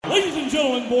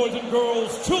gentlemen, boys and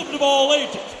girls, children of all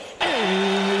ages, it's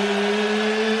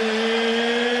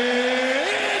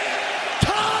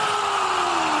time!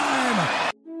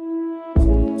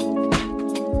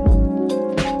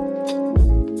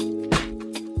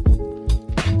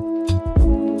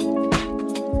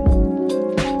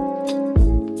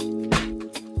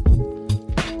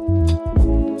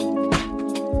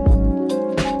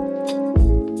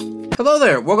 Hello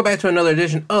there, welcome back to another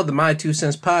edition of the My Two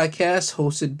Cents podcast,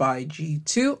 hosted by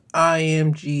G2. I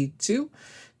am G2.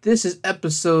 This is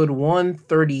episode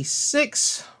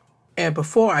 136. And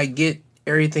before I get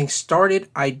everything started,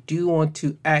 I do want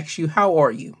to ask you, how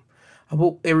are you? I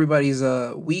hope everybody's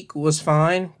week was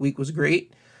fine. Week was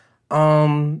great.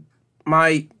 In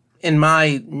my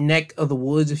neck of the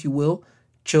woods, if you will,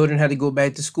 children had to go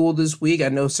back to school this week. I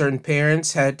know certain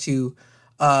parents had to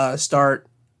start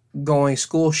going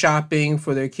school shopping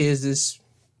for their kids this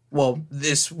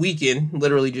weekend,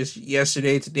 literally just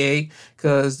yesterday, today,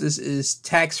 because this is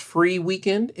tax-free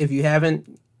weekend. If you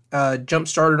haven't jump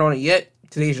started on it yet,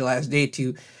 today's your last day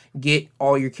to get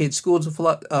all your kids'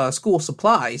 school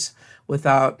supplies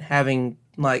without having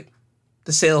like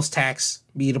the sales tax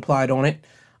being applied on it.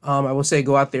 I will say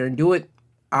go out there and do it.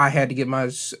 I had to get my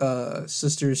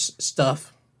sister's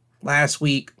stuff last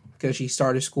week because she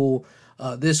started school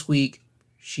this week.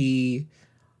 She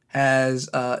has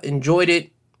enjoyed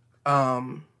it.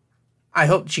 I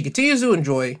hope she continues to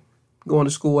enjoy going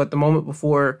to school at the moment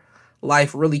before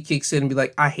life really kicks in and be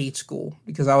like, I hate school.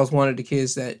 Because I was one of the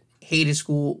kids that hated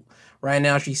school. Right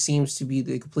now, she seems to be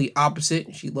the complete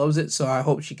opposite. She loves it. So I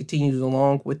hope she continues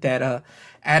along with that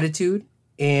attitude.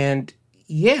 And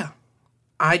yeah,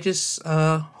 I just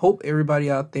hope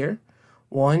everybody out there,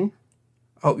 one,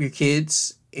 I hope your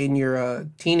kids and your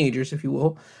teenagers, if you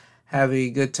will, have a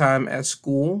good time at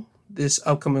school this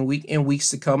upcoming week and weeks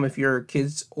to come if your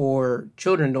kids or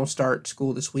children don't start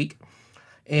school this week.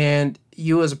 And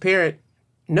you as a parent,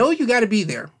 know you got to be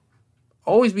there.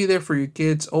 Always be there for your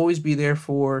kids. Always be there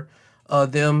for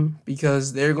them,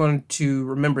 because they're going to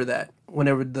remember that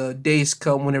whenever the days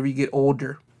come, whenever you get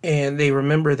older, and they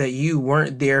remember that you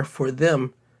weren't there for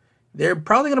them. They're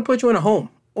probably going to put you in a home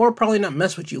or probably not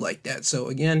mess with you like that. So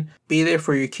again, be there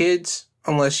for your kids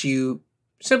unless you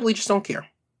simply just don't care.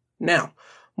 Now,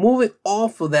 moving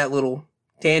off of that little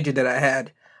tangent that I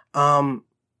had,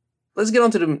 let's get on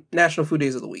to the National Food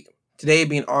Days of the week. Today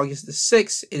being August the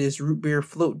 6th, it is Root Beer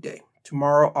Float Day.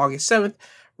 Tomorrow, August 7th,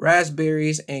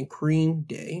 Raspberries and Cream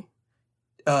Day.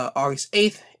 August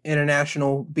 8th,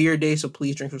 International Beer Day, so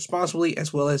please drink responsibly,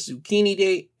 as well as Zucchini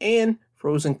Day and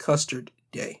Frozen Custard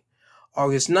Day.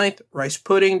 August 9th, Rice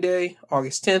Pudding Day.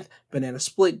 August 10th, Banana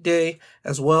Split Day,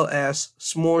 as well as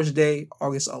S'mores Day.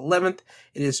 August 11th,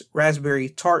 it is Raspberry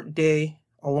Tart Day,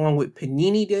 along with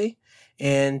Panini Day.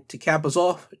 And to cap us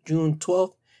off, June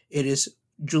 12th, it is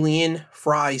Julienne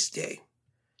Fries Day.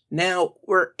 Now,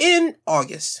 we're in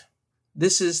August.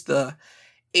 This is the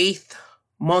 8th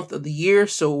month of the year,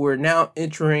 so we're now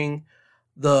entering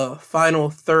the final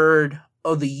third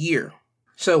of the year.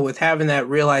 So with having that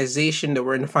realization that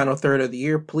we're in the final third of the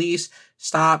year, please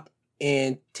stop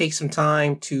and take some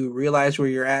time to realize where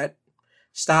you're at.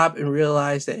 Stop and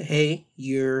realize that, hey,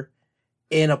 you're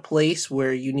in a place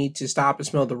where you need to stop and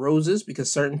smell the roses,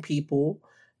 because certain people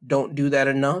don't do that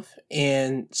enough.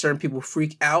 And certain people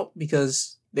freak out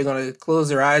because they're going to close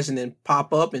their eyes and then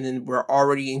pop up. And then we're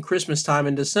already in Christmas time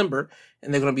in December,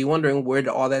 and they're going to be wondering, where did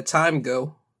all that time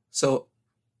go? So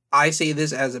I say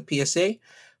this as a PSA.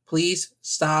 Please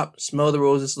stop, smell the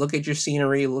roses, look at your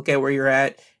scenery, look at where you're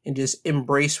at, and just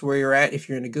embrace where you're at if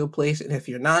you're in a good place. And if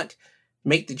you're not,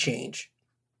 make the change.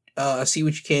 See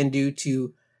what you can do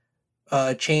to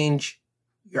change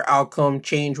your outcome,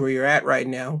 change where you're at right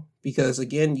now. Because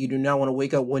again, you do not want to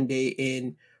wake up one day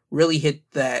and really hit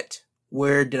that,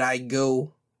 where did I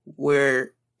go?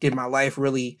 Where did my life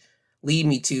really lead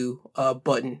me to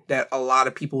button that a lot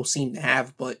of people seem to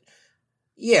have. But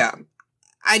yeah,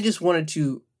 I just wanted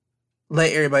to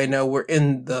let everybody know we're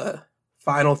in the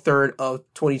final third of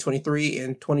 2023,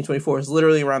 and 2024 is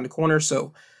literally around the corner.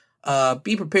 So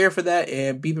be prepared for that,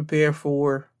 and be prepared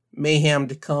for mayhem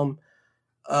to come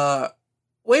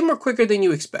way more quicker than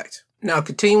you expect. Now,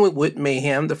 continuing with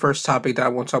mayhem, the first topic that I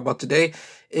want to talk about today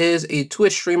is a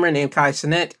Twitch streamer named Kai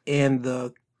Cenat and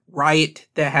the riot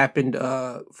that happened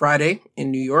Friday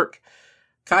in New York.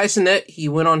 Kai Cenat, he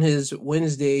went on his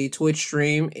Wednesday Twitch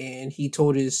stream and he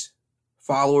told his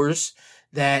followers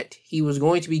that he was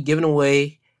going to be giving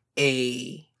away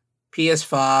a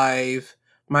PS5,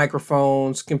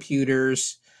 microphones,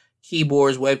 computers,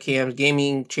 keyboards, webcams,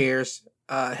 gaming chairs,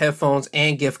 headphones,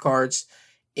 and gift cards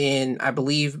in, I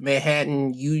believe,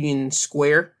 Manhattan Union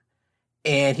Square.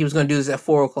 and he was going to do this at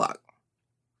 4 o'clock.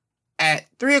 At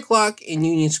 3 o'clock in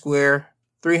Union Square,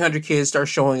 300 kids start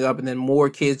showing up, and then more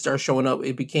kids start showing up.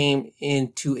 It became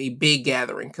into a big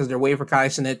gathering because they're waiting for Kai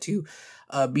Cenat to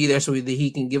be there so that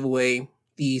he can give away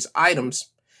these items.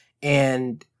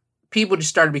 And people just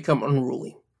started to become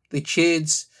unruly. The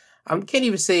kids, I can't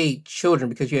even say children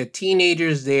because you had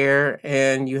teenagers there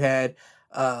and you had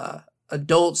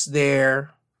adults there,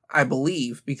 I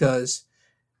believe, because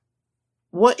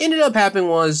what ended up happening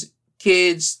was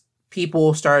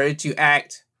people started to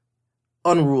act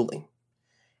unruly.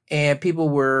 And people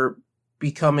were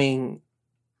becoming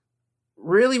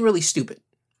really, really stupid.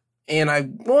 And I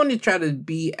want to try to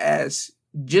be as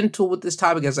gentle with this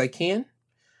topic as I can.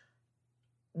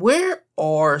 Where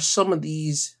are some of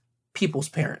these people's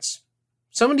parents?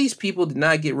 Some of these people did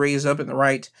not get raised up in the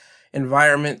right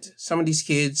environment. Some of these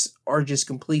kids are just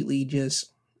completely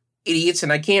just idiots.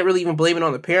 And I can't really even blame it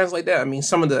on the parents like that. I mean,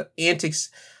 some of the antics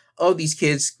of these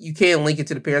kids, you can't link it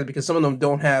to the parents because some of them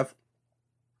don't have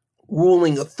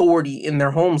ruling authority in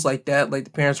their homes like that. Like, the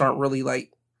parents aren't really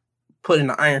like putting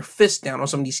an iron fist down on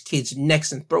some of these kids'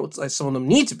 necks and throats like some of them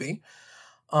need to be.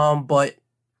 But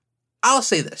I'll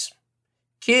say this.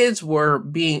 Kids were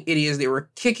being idiots. They were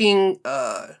kicking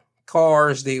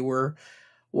cars. They were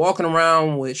walking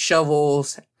around with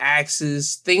shovels,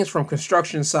 axes, things from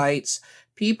construction sites.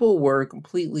 People were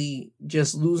completely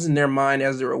just losing their mind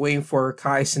as they were waiting for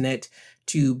Kai Cenat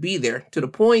to be there, to the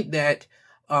point that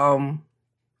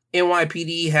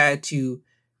NYPD had to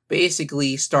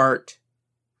basically start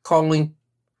calling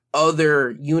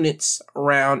other units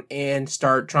around and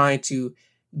start trying to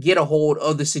get a hold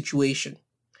of the situation.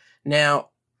 Now,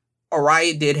 a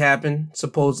riot did happen.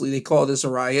 Supposedly, they call this a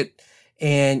riot.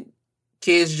 And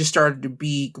kids just started to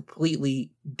be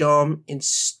completely dumb and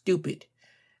stupid,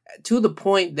 to the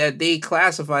point that they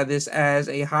classify this as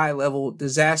a high-level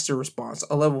disaster response,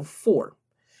 a level 4.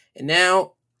 And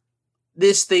now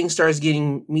this thing starts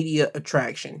getting media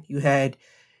attraction. You had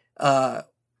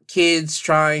kids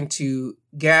trying to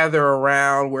gather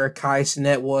around where Kai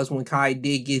Cenat was when Kai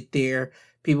did get there.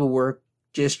 People were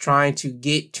just trying to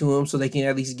get to him so they can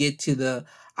at least get to the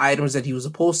items that he was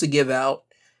supposed to give out.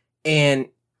 And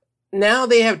now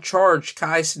they have charged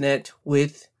Kai Cenat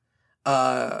with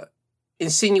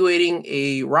insinuating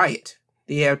a riot.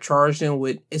 They have charged him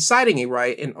with inciting a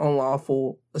riot and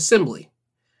unlawful assembly.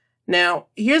 Now,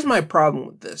 here's my problem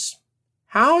with this.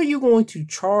 How are you going to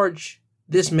charge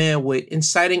this man with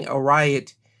inciting a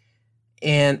riot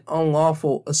and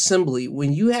unlawful assembly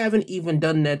when you haven't even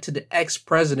done that to the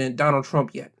ex-president Donald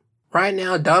Trump yet? Right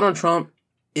now, Donald Trump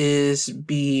is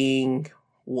being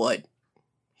what?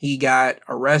 He got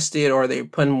arrested, or they're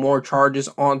putting more charges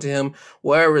onto him,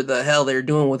 whatever the hell they're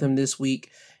doing with him this week.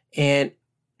 And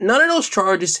none of those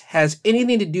charges has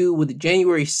anything to do with the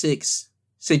January 6th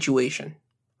situation.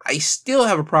 I still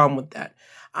have a problem with that.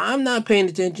 I'm not paying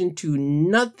attention to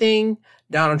nothing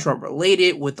Donald Trump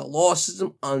related with the law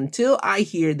system until I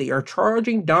hear they are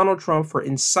charging Donald Trump for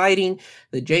inciting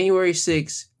the January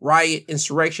 6th riot,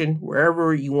 insurrection,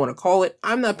 wherever you want to call it.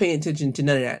 I'm not paying attention to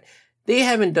none of that. They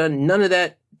haven't done none of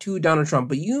that to Donald Trump.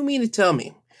 But you mean to tell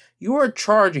me you are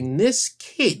charging this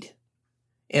kid,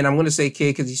 and I'm going to say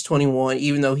kid because he's 21,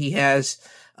 even though he has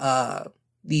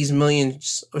these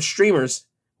millions of streamers.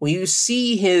 When you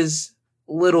see his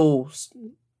little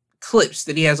clips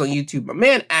that he has on YouTube, a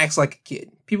man acts like a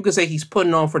kid. People can say he's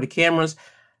putting on for the cameras.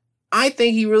 I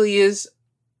think he really is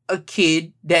a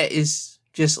kid that is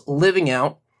just living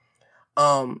out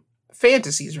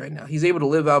fantasies right now. He's able to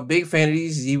live out big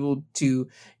fantasies. He's able to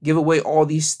give away all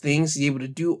these things. He's able to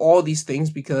do all these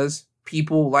things because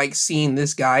people like seeing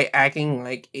this guy acting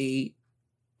like a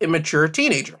immature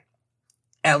teenager.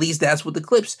 At least that's what the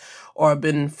clips are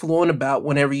been flowing about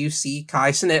whenever you see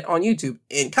Kai Cenat on YouTube.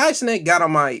 And Kai Cenat got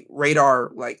on my radar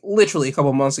like literally a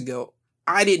couple months ago.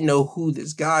 I didn't know who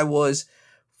this guy was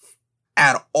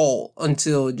at all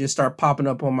until it just started popping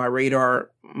up on my radar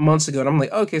months ago. And I'm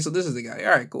like, okay, so this is the guy.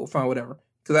 All right, cool, fine, whatever.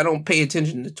 Because I don't pay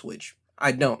attention to Twitch.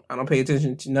 I don't pay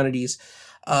attention to none of these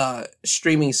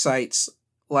streaming sites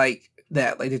like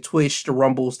that, like the Twitch, the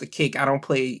Rumbles, the Kick. I don't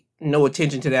pay no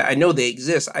attention to that. I know they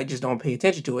exist. I just don't pay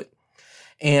attention to it.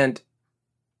 And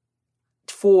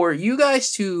for you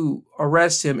guys to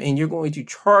arrest him and you're going to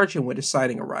charge him with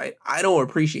inciting a riot, I don't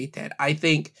appreciate that. I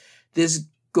think this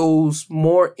goes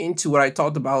more into what I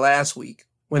talked about last week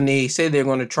when they said they're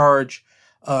going to charge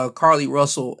Carly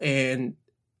Russell. And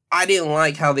I didn't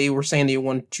like how they were saying they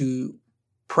wanted to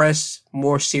press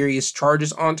more serious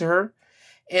charges onto her.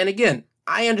 And again,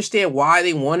 I understand why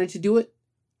they wanted to do it.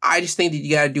 I just think that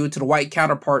you got to do it to the white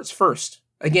counterparts first.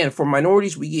 Again, for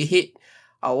minorities, we get hit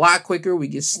a lot quicker. We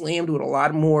get slammed with a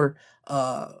lot more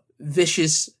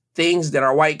vicious things than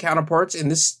our white counterparts.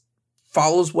 And this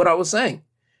follows what I was saying.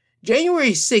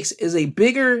 January 6th is a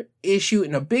bigger issue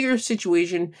and a bigger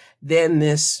situation than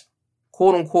this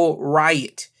quote unquote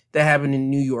riot that happened in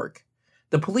New York.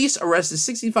 The police arrested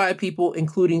 65 people,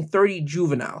 including 30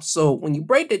 juveniles. So when you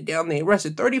break that down, they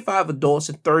arrested 35 adults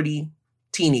and 30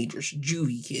 teenagers,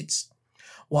 juvie kids.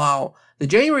 While the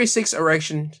January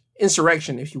 6th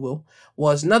insurrection, if you will,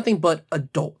 was nothing but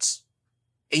adults.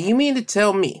 And you mean to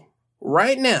tell me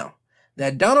right now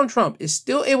that Donald Trump is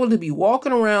still able to be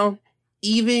walking around,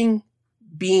 even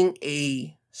being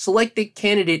a selected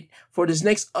candidate for this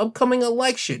next upcoming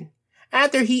election,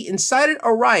 after he incited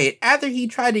a riot, after he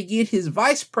tried to get his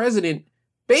vice president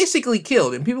basically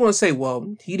killed? And people want to say,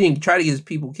 well, he didn't try to get his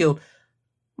people killed.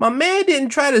 My man didn't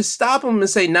try to stop him and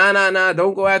say, nah,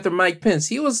 don't go after Mike Pence.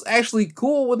 He was actually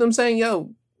cool with him saying,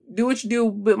 yo, do what you do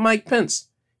with Mike Pence.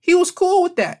 He was cool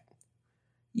with that.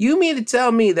 You mean to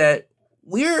tell me that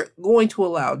we're going to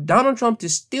allow Donald Trump to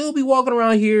still be walking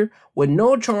around here with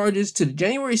no charges to the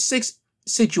January 6th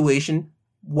situation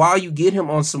while you get him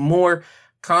on some more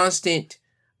constant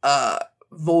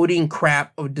voting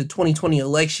crap of the 2020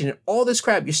 election and all this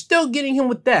crap? You're still getting him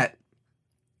with that,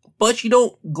 but you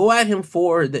don't go at him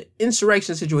for the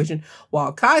insurrection situation,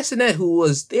 while Kai Cenat, who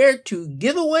was there to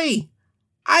give away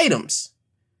items,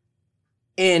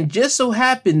 and just so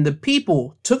happened the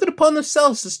people took it upon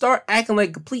themselves to start acting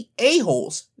like complete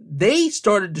a-holes. They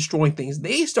started destroying things.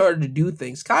 They started to do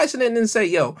things. Kai Cenat didn't say,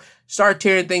 yo, start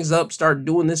tearing things up, start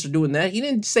doing this or doing that. He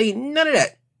didn't say none of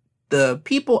that. The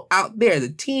people out there, the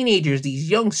teenagers,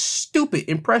 these young, stupid,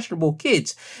 impressionable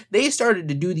kids, they started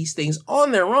to do these things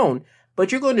on their own.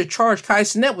 But you're going to charge Kai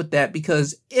Cenat with that,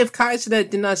 because if Kai Cenat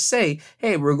did not say,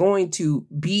 hey, we're going to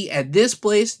be at this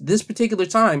place, this particular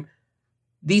time,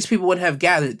 these people would have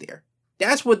gathered there.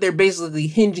 That's what they're basically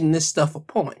hinging this stuff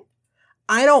upon.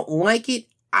 I don't like it.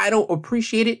 I don't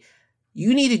appreciate it.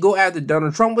 You need to go after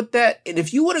Donald Trump with that. And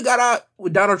if you would have got out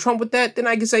with Donald Trump with that, then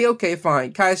I can say, okay,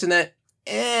 fine. Kai Cenat,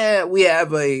 we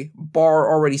have a bar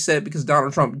already set because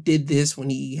Donald Trump did this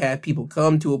when he had people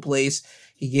come to a place.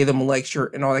 He gave them a lecture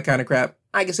and all that kind of crap.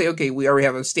 I can say, okay, we already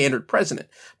have a standard precedent.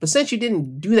 But since you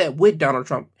didn't do that with Donald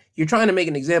Trump, you're trying to make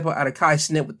an example out of Kai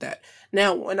Cenat with that.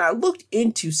 Now, when I looked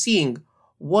into seeing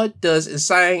what does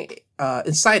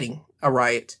inciting a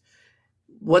riot,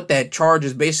 what that charge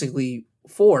is basically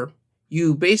for,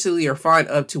 you basically are fined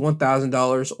up to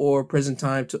 $1,000 or prison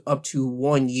time to up to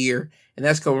 1 year. And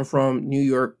that's coming from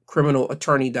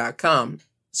NewYorkCriminalAttorney.com.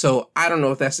 So I don't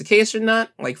know if that's the case or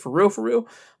not, like for real,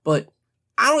 but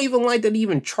I don't even like that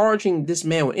even charging this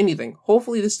man with anything.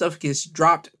 Hopefully this stuff gets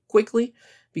dropped quickly,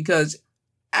 because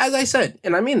as I said,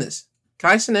 and I mean this,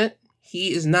 Kai Cenat,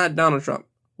 he is not Donald Trump.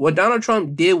 What Donald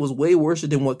Trump did was way worse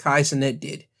than what Kai Cenat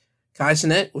did. Kai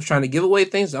Cenat was trying to give away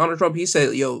things. Donald Trump, he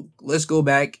said, yo, let's go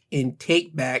back and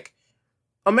take back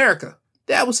America.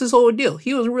 That was his whole deal.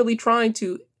 He was really trying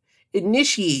to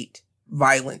initiate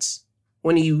violence.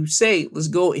 When you say, let's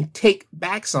go and take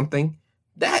back something,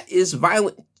 that is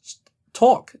violent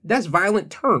talk. That's violent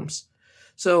terms.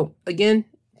 So again,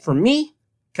 for me,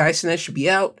 Kai Cenat should be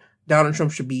out. Donald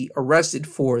Trump should be arrested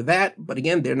for that. But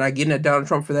again, they're not getting at Donald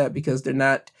Trump for that because they're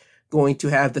not going to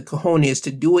have the cojones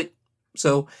to do it.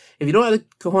 So if you don't have the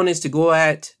cojones to go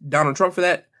at Donald Trump for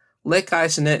that, let Kai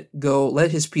Cenat go.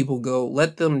 Let his people go.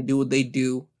 Let them do what they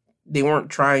do. They weren't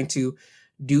trying to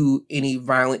do any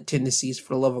violent tendencies,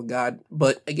 for the love of God.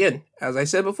 But again, as I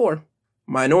said before,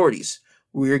 minorities,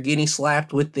 we're getting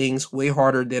slapped with things way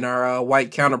harder than our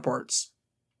white counterparts.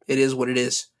 It is what it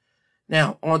is.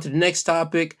 Now, on to the next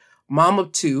topic. Mom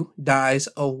of two dies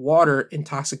of water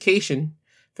intoxication.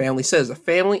 Family says a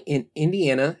family in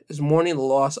Indiana is mourning the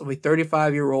loss of a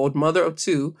 35-year-old mother of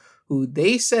two who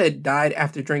they said died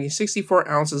after drinking 64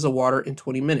 ounces of water in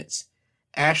 20 minutes.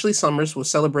 Ashley Summers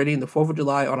was celebrating the 4th of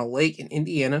July on a lake in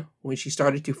Indiana when she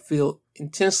started to feel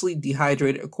intensely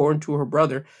dehydrated, according to her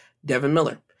brother, Devin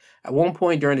Miller. At one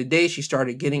point during the day, she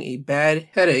started getting a bad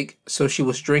headache, so she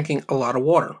was drinking a lot of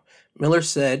water. Miller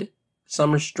said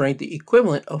Summers drank the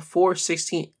equivalent of 4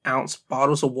 16-ounce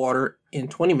bottles of water in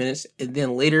 20 minutes and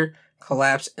then later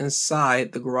collapsed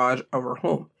inside the garage of her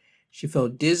home. She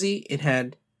felt dizzy and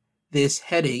had this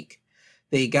headache.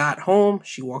 They got home.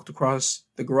 She walked across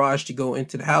the garage to go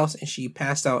into the house and she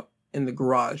passed out in the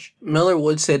garage. Miller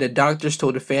Wood said that doctors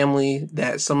told the family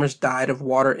that Summers died of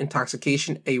water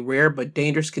intoxication, a rare but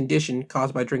dangerous condition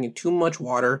caused by drinking too much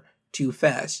water too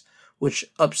fast, which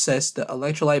upsets the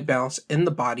electrolyte balance in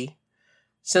the body.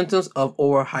 Symptoms of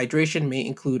overhydration may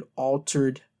include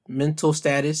altered mental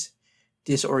status,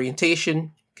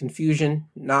 disorientation, confusion,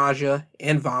 nausea,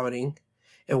 and vomiting.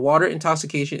 If water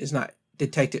intoxication is not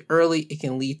detected early, it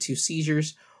can lead to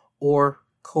seizures or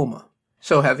coma.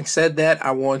 So having said that,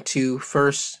 I want to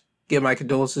first give my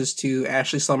condolences to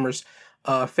Ashley Summers'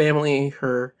 family,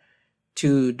 her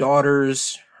 2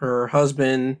 daughters, her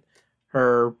husband,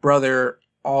 her brother.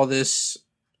 All this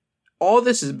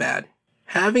is bad.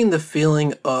 Having the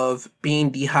feeling of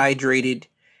being dehydrated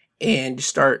and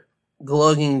start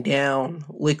glugging down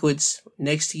liquids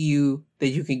next to you that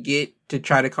you can get to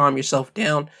try to calm yourself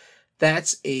down,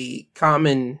 that's a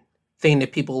common thing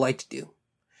that people like to do.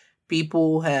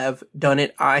 People have done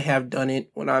it. I have done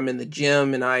it when I'm in the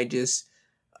gym and I just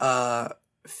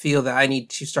feel that I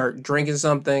need to start drinking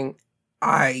something.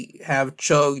 I have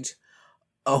chugged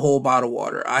a whole bottle of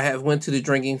water. I have went to the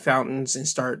drinking fountains and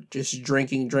start just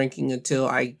drinking until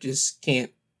I just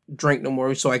can't drink no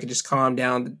more so I can just calm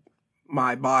down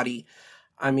my body.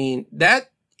 I mean,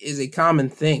 that is a common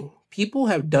thing. People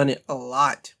have done it a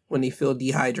lot when they feel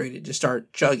dehydrated, just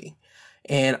start chugging.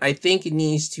 And I think it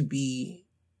needs to be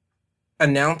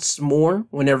announced more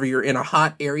whenever you're in a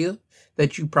hot area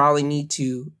that you probably need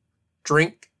to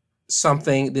drink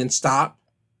something, then stop,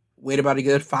 wait about a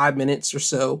good 5 minutes or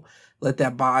so, let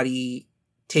that body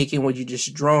take in what you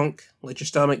just drunk, let your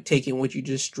stomach take in what you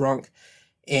just drunk.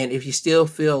 And if you still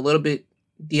feel a little bit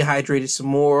dehydrated some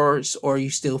more, or you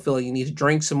still feel like you need to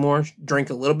drink some more, drink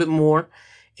a little bit more,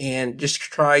 and just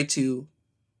try to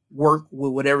work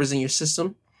with whatever's in your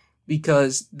system,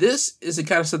 because this is the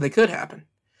kind of stuff that could happen,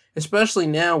 especially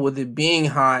now with it being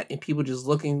hot and people just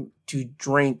looking to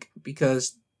drink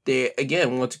because they,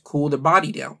 again, want to cool their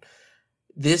body down.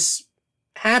 This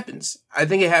happens. I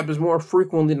think it happens more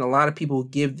frequently than a lot of people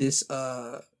give this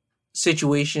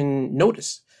situation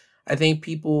notice. I think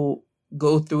people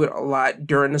go through it a lot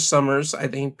during the summers. I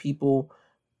think people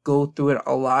go through it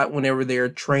a lot whenever they're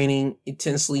training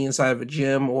intensely inside of a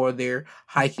gym or they're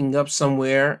hiking up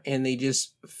somewhere and they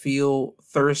just feel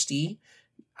thirsty.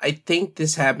 I think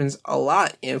this happens a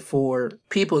lot, and for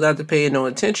people not to pay no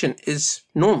attention is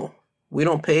normal. We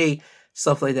don't pay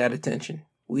stuff like that attention.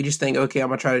 We just think, okay, I'm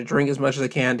going to try to drink as much as I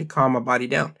can to calm my body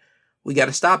down. We got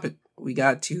to stop it. We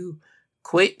got to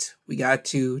quit. We got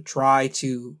to try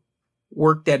to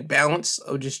work that balance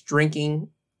of just drinking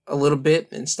a little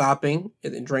bit and stopping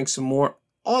and then drink some more,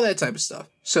 all that type of stuff.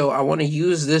 So I want to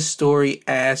use this story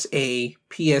as a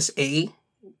PSA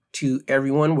to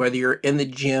everyone, whether you're in the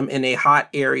gym in a hot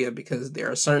area, because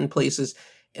there are certain places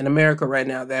in America right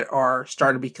now that are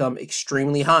starting to become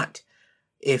extremely hot.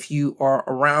 If you are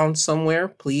around somewhere,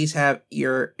 please have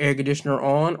your air conditioner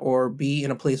on or be in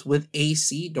a place with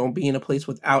AC. Don't be in a place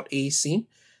without AC.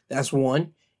 That's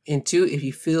 1. And 2, if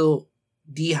you feel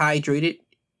dehydrated,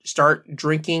 start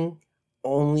drinking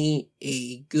only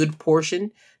a good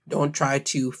portion. Don't try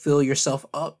to fill yourself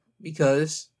up,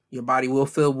 because your body will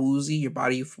feel woozy. Your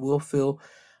body will feel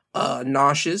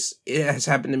nauseous. It has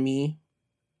happened to me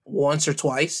once or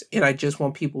twice, and I just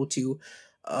want people to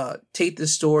take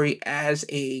this story as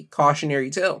a cautionary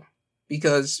tale,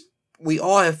 because we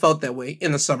all have felt that way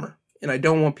in the summer, and I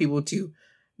don't want people to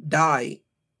die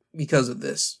because of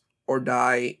this or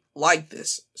die like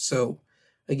this. So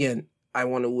again, I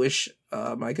want to wish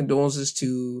my condolences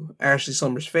to Ashley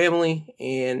Summers' family,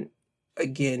 and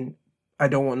again, I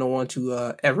don't want no one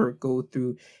to ever go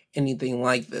through anything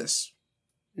like this.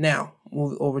 Now,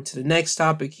 moving over to the next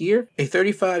topic here. A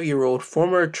 35-year-old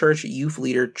former church youth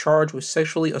leader charged with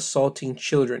sexually assaulting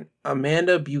children.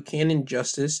 Amanda Buchanan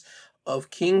Justice of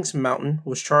Kings Mountain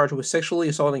was charged with sexually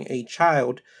assaulting a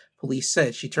child, police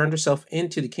said. She turned herself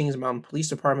into the Kings Mountain Police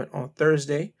Department on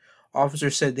Thursday.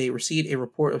 Officers said they received a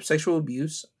report of sexual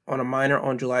abuse on a minor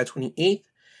on July 28th.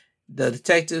 The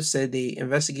detectives said they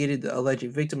investigated the alleged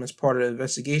victim as part of the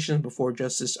investigation before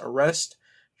Justice's arrest.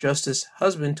 Justice's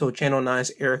husband told Channel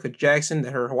 9's Erica Jackson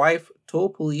that her wife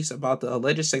told police about the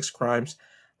alleged sex crimes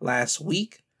last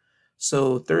week,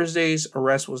 so Thursday's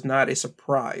arrest was not a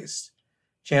surprise.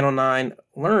 Channel 9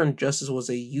 learned Justice was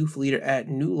a youth leader at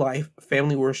New Life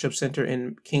Family Worship Center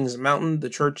in Kings Mountain. The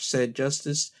church said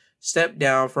Justice stepped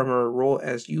down from her role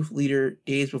as youth leader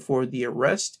days before the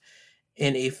arrest.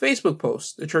 In a Facebook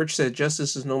post, the church said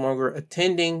Justice is no longer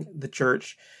attending the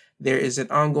church. There is an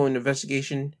ongoing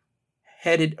investigation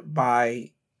headed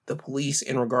by the police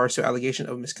in regards to allegation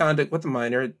of misconduct with a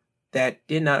minor that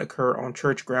did not occur on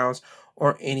church grounds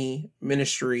or any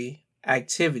ministry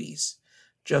activities.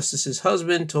 Justice's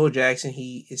husband told Jackson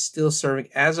he is still serving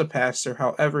as a pastor.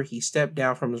 However, he stepped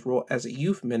down from his role as a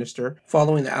youth minister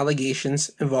following the allegations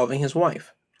involving his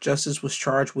wife. Justice was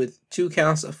charged with 2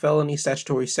 counts of felony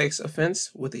statutory sex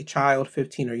offense with a child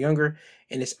 15 or younger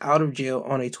and is out of jail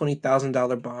on a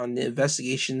 $20,000 bond. The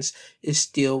investigations is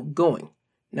still going.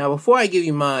 Now, before I give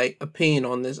you my opinion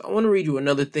on this, I want to read you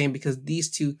another thing because these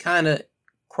two kind of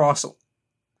kind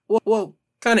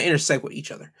of intersect with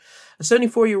each other. A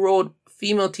 74-year-old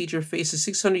female teacher faces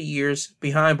 600 years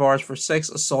behind bars for sex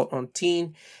assault on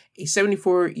teen. A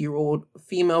 74-year-old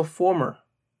female former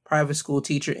private school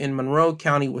teacher in Monroe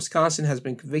County, Wisconsin, has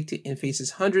been convicted and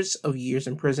faces hundreds of years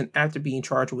in prison after being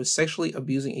charged with sexually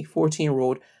abusing a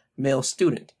 14-year-old male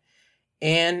student.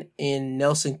 Ann in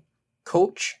Nelson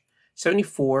Coach,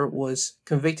 74, was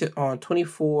convicted on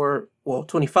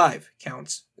 25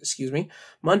 counts,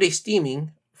 Monday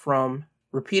stemming from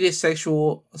repeated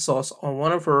sexual assaults on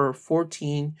one of her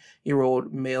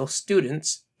 14-year-old male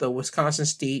students, the Wisconsin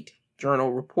State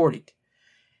Journal reported.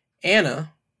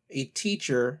 Anna, a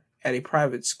teacher at a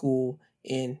private school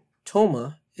in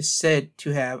Toma, is said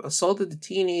to have assaulted the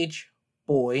teenage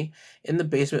boy in the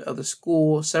basement of the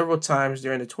school several times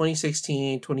during the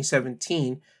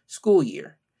 2016-2017 school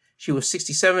year. She was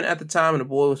 67 at the time and the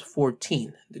boy was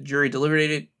 14. The jury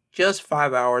deliberated just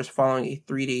 5 hours following a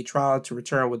 3-day trial to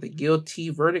return with a guilty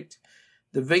verdict.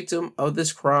 The victim of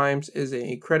this crime is an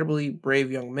incredibly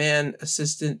brave young man,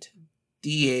 Assistant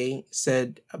DA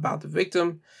said about the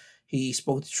victim. He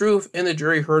spoke the truth and the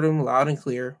jury heard him loud and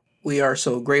clear. We are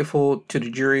so grateful to the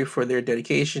jury for their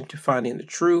dedication to finding the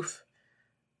truth.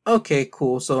 Okay,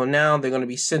 cool. So now they're going to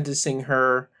be sentencing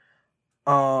her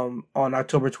on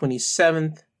October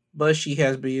 27th. But she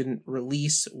has been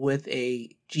released with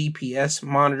a GPS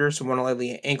monitor, so more than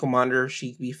likely an ankle monitor.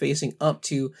 She could be facing up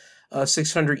to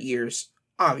 600 years,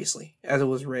 obviously, as it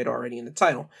was read already in the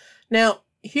title. Now,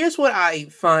 here's what I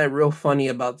find real funny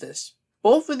about this.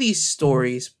 Both of these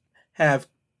stories have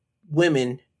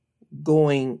women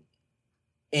going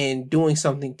and doing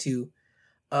something to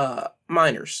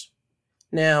minors.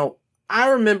 Now, I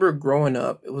remember growing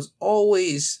up, it was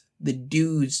always the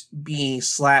dudes being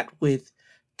slapped with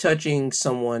touching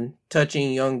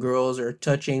young girls or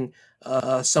touching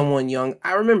someone young.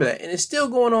 I remember that. And it's still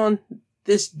going on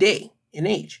this day and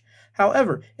age.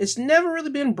 However, it's never really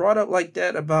been brought up like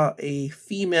that about a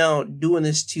female doing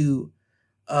this to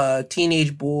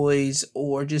teenage boys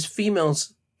or just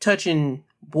females touching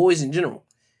boys in general.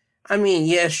 I mean,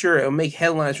 yeah, sure, it'll make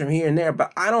headlines from here and there,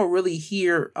 but I don't really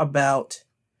hear about,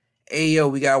 hey, yo,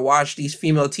 we gotta watch these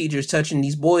female teachers touching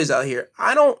these boys out here.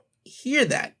 I don't hear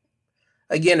that.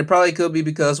 Again, it probably could be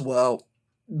because, well,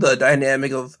 the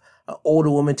dynamic of an older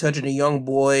woman touching a young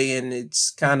boy, and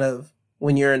it's kind of,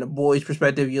 when you're in a boy's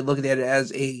perspective, you're looking at it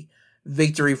as a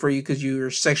victory for you because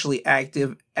you're sexually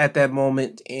active at that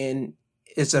moment, and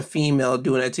it's a female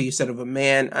doing that to you instead of a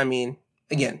man. I mean,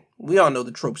 again, we all know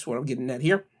the tropes, what I'm getting at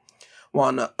here. While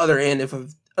on the other end, if an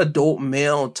adult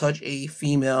male touch a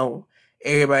female,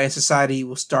 everybody in society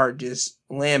will start just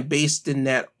lambasting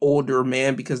that older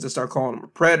man because they'll start calling him a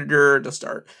predator. They'll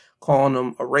start calling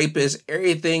him a rapist,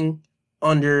 everything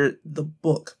under the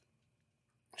book.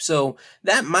 So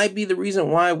that might be the reason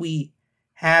why we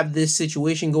have this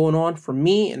situation going on. For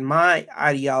me and my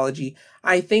ideology,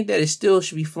 I think that it still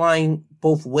should be flying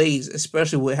both ways,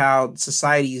 especially with how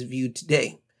society is viewed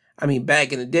today. I mean,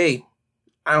 back in the day,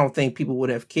 I don't think people would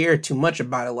have cared too much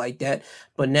about it like that.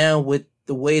 But now with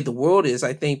the way the world is,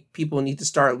 I think people need to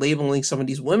start labeling some of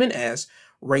these women as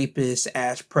rapists,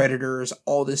 as predators,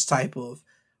 all this type of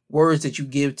words that you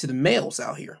give to the males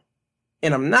out here.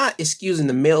 And I'm not excusing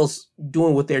the males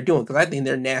doing what they're doing because I think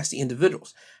they're nasty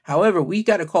individuals. However, we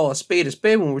got to call a spade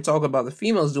when we're talking about the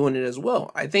females doing it as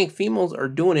well. I think females are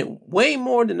doing it way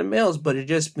more than the males, but it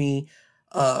just being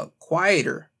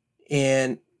quieter,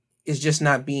 and it's just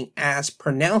not being as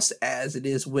pronounced as it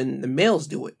is when the males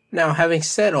do it. Now, having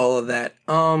said all of that,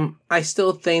 I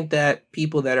still think that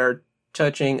people that are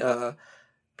touching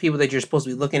people that you're supposed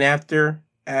to be looking after,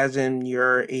 as in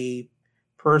you're a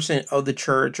person of the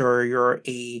church or you're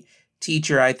a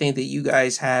teacher, I think that you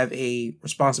guys have a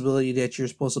responsibility that you're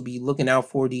supposed to be looking out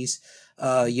for these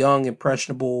young,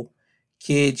 impressionable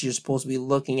kids. You're supposed to be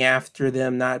looking after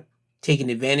them, not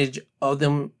taking advantage of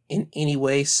them in any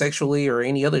way, sexually or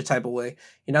any other type of way.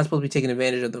 You're not supposed to be taking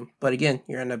advantage of them. But again,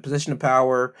 you're in a position of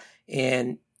power,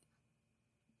 and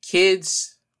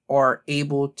kids are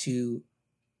able to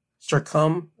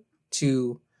succumb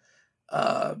to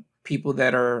people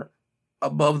that are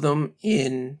above them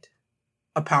in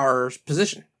a power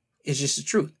position. It's just the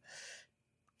truth.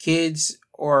 Kids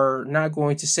are not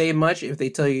going to say much if they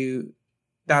tell you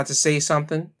not to say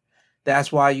something.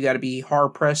 That's why you got to be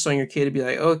hard pressed on your kid to be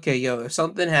like, okay, yo, if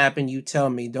something happened, you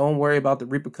tell me. Don't worry about the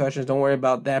repercussions. Don't worry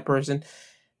about that person.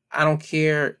 I don't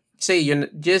care. Say you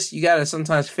gotta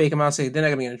sometimes fake them out. Say they're not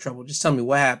gonna get in trouble. Just tell me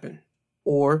what happened,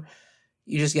 or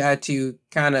you just got to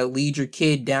kind of lead your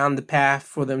kid down the path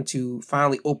for them to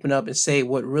finally open up and say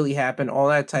what really happened. All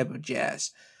that type of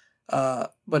jazz.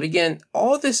 But again,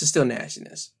 all of this is still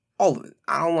nastiness. All of it.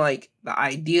 I don't like the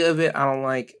idea of it. I don't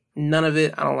like none of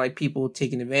it. I don't like people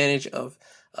taking advantage of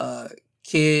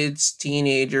kids,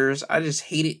 teenagers. I just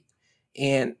hate it.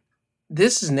 And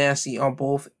this is nasty on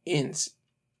both ends.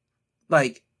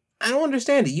 Like, I don't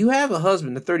understand it. You have a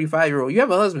husband, a 35-year-old. You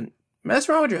have a husband. Mess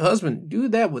around with your husband. Do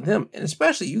that with him. And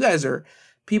especially, you guys are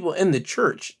people in the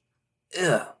church.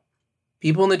 Ugh.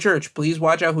 People in the church, please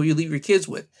watch out who you leave your kids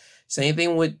with. Same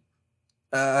thing with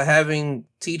having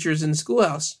teachers in the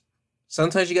schoolhouse.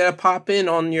 Sometimes you gotta pop in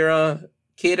on your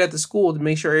kid at the school to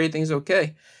make sure everything's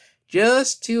okay.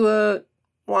 Just to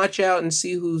watch out and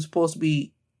see who's supposed to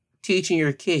be teaching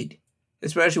your kid.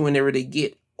 Especially whenever they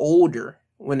get older.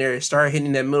 When they start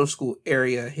hitting that middle school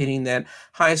area, hitting that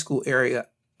high school area.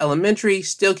 Elementary,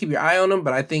 still keep your eye on them,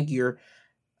 but I think you're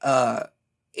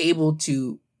able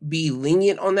to be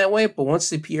lenient on that way. But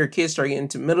once your kids start getting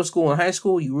into middle school and high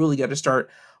school, you really got to start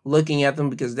looking at them,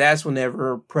 because that's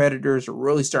whenever predators are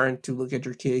really starting to look at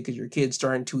your kid, because your kid's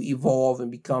starting to evolve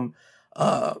and become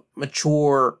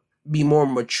mature, be more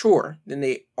mature than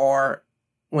they are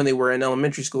when they were in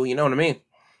elementary school. You know what I mean?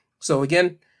 So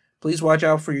again, please watch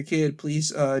out for your kid.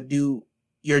 Please do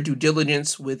your due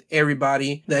diligence with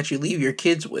everybody that you leave your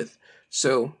kids with.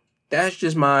 So that's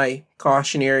just my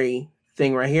cautionary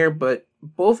thing right here. But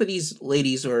both of these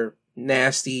ladies are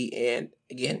nasty, and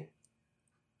again,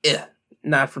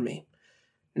 not for me.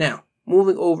 Now,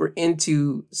 moving over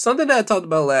into something that I talked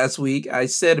about last week. I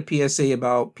said a PSA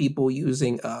about people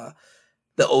using the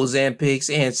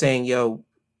Ozempics and saying, yo,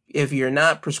 if you're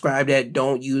not prescribed that,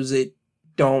 don't use it.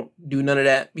 Don't do none of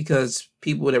that, because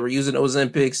people that were using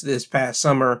Ozempics this past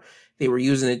summer, they were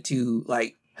using it to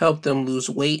like help them lose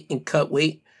weight and cut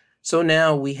weight. So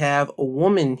now we have a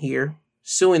woman here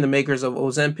suing the makers of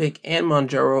Ozempic and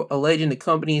Mounjaro, alleging the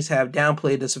companies have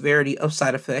downplayed the severity of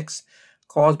side effects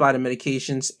caused by the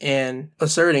medications and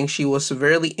asserting she was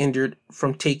severely injured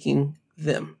from taking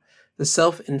them. The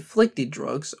self-inflicted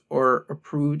drugs are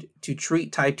approved to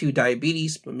treat type 2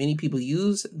 diabetes, but many people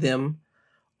use them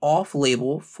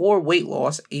off-label for weight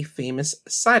loss, a famous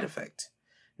side effect.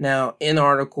 Now, in the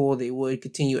article, they would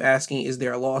continue asking, is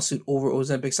there a lawsuit over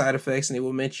Ozempic side effects? And they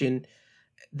will mention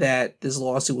that this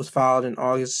lawsuit was filed on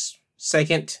August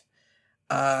 2nd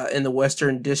in the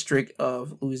Western District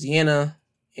of Louisiana.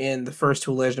 And the first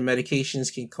to allege the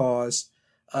medications can cause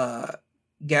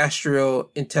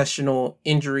gastrointestinal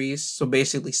injuries, so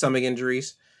basically stomach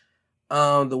injuries.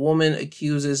 The woman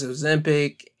accuses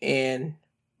Ozempic and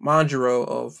Mounjaro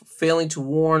of failing to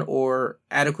warn or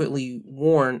adequately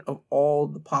warn of all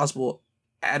the possible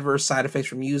adverse side effects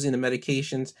from using the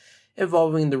medications,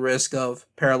 involving the risk of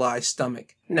paralyzed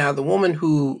stomach. Now, the woman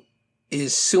who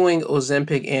is suing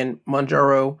Ozempic and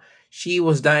Mounjaro, she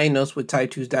was diagnosed with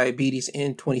type 2 diabetes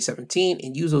in 2017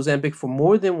 and used Ozempic for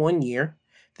more than 1 year,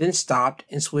 then stopped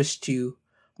and switched to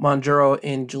Mounjaro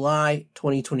in July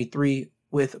 2023,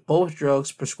 with both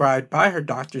drugs prescribed by her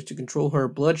doctors to control her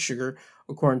blood sugar,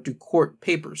 according to court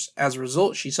papers. As a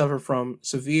result, she suffered from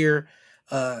severe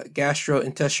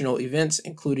gastrointestinal events,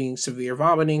 including severe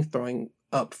vomiting, throwing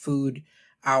up food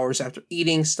hours after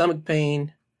eating, stomach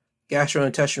pain,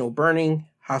 gastrointestinal burning,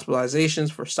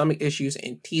 hospitalizations for stomach issues,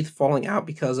 and teeth falling out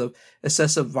because of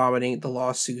excessive vomiting, the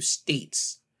lawsuit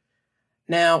states.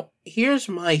 Now, here's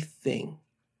my thing.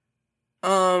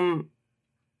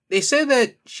 They said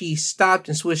that she stopped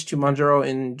and switched to Mounjaro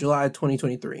in July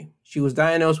 2023. She was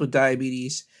diagnosed with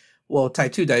diabetes,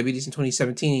 type 2 diabetes in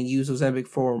 2017, and used Ozempic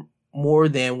for more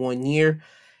than 1 year.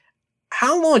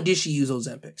 How long did she use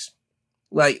Ozempics?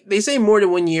 Like, they say more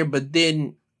than 1 year, but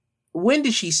then when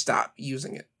did she stop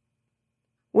using it?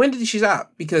 When did she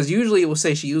stop? Because usually it will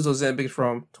say she used Ozempic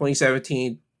from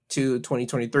 2017 to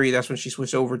 2023. That's when she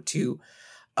switched over to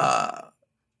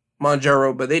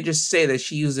Mounjaro, but they just say that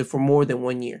she used it for more than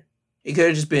 1 year. It could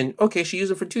have just been, okay, she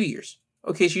used it for 2 years.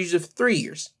 Okay, she used it for 3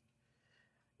 years.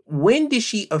 When did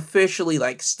she officially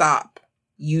stop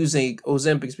using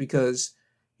Ozempics? Because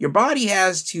your body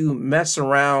has to mess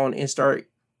around and start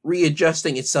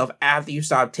readjusting itself after you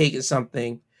stop taking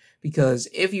something. Because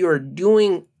if you're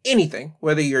doing anything,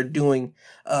 whether you're doing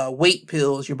weight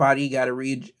pills, your body got to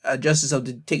readjust itself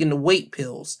to taking the weight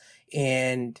pills.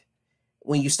 And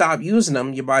when you stop using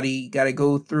them, your body got to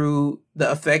go through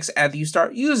the effects after you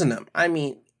start using them. I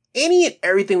mean, any and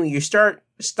everything, when you start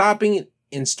stopping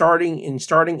and starting and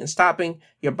stopping,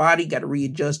 your body got to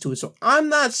readjust to it. So I'm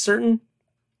not certain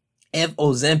if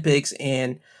Ozempics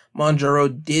and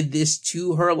Monjaro did this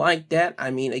to her like that.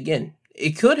 I mean, again,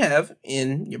 it could have,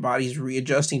 and your body's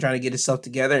readjusting, trying to get itself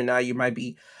together, and now you might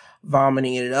be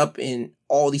vomiting it up, and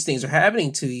all these things are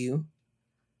happening to you.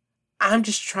 I'm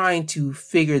just trying to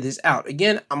figure this out.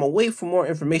 Again, I'm gonna wait for more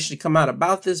information to come out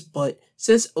about this, but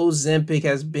since Ozempic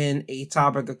has been a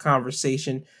topic of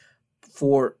conversation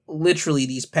for literally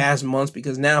these past months,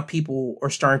 because now people are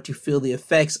starting to feel the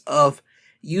effects of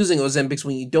using Ozempics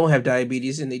when you don't have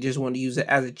diabetes, and they just want to use it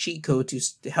as a cheat code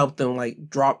to help them like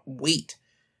drop weight.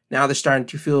 Now they're starting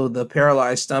to feel the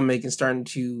paralyzed stomach and starting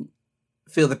to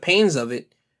feel the pains of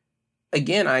it.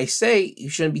 Again, I say you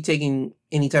shouldn't be taking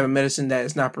any type of medicine that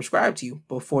is not prescribed to you.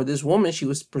 But for this woman, she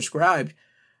was prescribed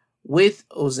with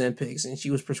Ozempics and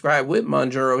she was prescribed with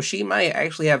Mounjaro. She might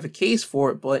actually have a case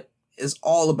for it, but it's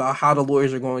all about how the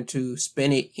lawyers are going to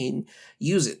spin it and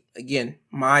use it. Again,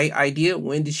 my idea,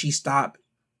 when did she stop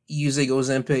using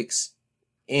Ozempics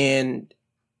and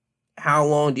how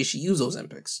long did she use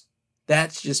Ozempics?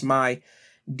 That's just my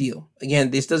deal.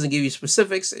 Again, this doesn't give you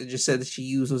specifics. It just said that she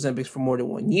used Ozempics for more than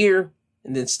 1 year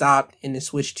and then stopped and then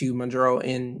switched to Mounjaro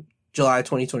in July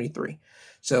 2023.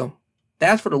 So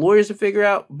that's for the lawyers to figure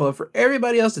out. But for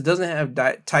everybody else that doesn't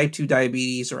have type 2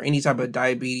 diabetes or any type of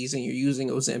diabetes and you're using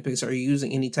Ozempics or you're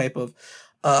using any type of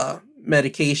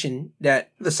medication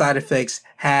that the side effects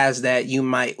has that you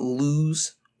might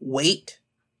lose weight,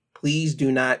 please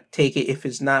do not take it if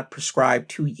it's not prescribed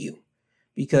to you.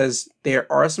 Because there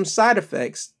are some side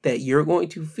effects that you're going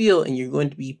to feel and you're going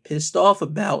to be pissed off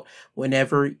about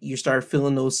whenever you start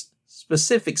feeling those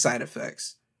specific side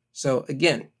effects. So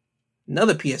again,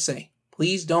 another PSA,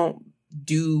 please don't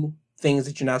do things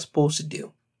that you're not supposed to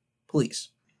do. Please.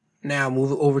 Now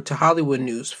moving over to Hollywood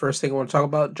news. First thing I want to talk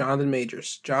about, Jonathan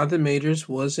Majors. Jonathan Majors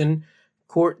was in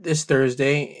court this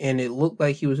Thursday and it looked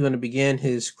like he was going to begin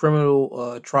his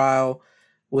criminal trial,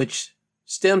 which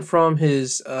stemmed from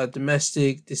his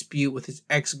domestic dispute with his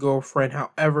ex-girlfriend.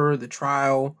 However, the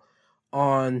trial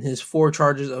on his 4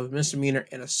 charges of misdemeanor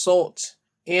and assault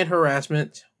and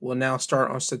harassment will now start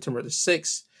on September the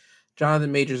 6th.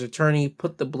 Jonathan Majors' attorney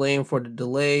put the blame for the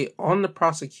delay on the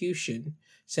prosecution,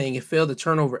 saying it failed to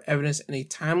turn over evidence in a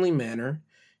timely manner.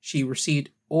 She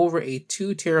received over a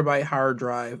 2 terabyte hard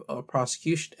drive of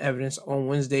prosecution evidence on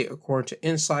Wednesday, according to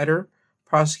Insider.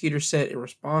 Prosecutors said in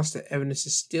response that evidence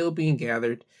is still being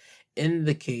gathered in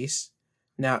the case.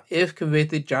 Now, if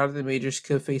convicted, Jonathan Majors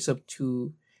could face up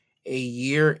to a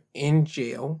year in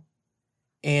jail.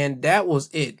 And that was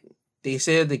it. They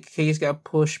said the case got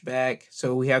pushed back,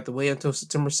 so we have to wait until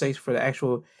September 6th for the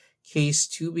actual case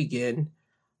to begin.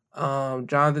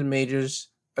 Jonathan Majors'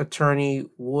 attorney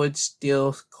would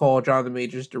still call Jonathan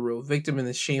Majors the real victim in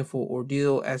this shameful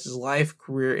ordeal, as his life,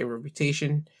 career, and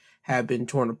reputation have been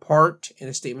torn apart. In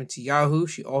a statement to Yahoo,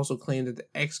 she also claimed that the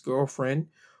ex-girlfriend,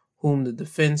 whom the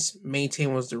defense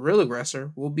maintained was the real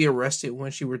aggressor, will be arrested when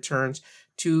she returns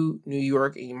to New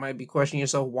York. And you might be questioning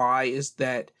yourself, why is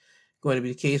that going to be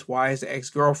the case? Why is the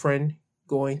ex-girlfriend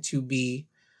going to be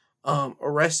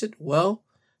arrested? Well,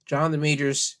 Jonathan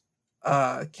Majors'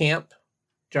 camp,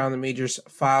 Jonathan Majors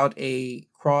filed a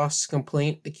cross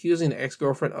complaint accusing the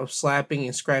ex-girlfriend of slapping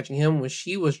and scratching him when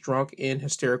she was drunk and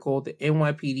hysterical. The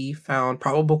NYPD found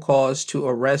probable cause to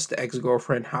arrest the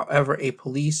ex-girlfriend. However, a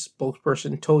police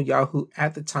spokesperson told Yahoo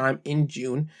at the time in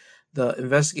June the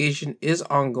investigation is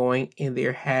ongoing and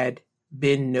there had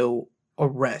been no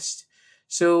arrest.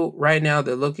 So right now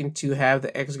they're looking to have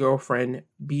the ex-girlfriend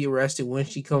be arrested when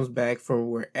she comes back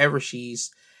from wherever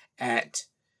she's at.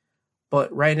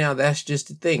 But right now, that's just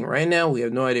the thing. Right now, we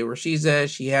have no idea where she's at.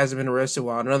 She hasn't been arrested.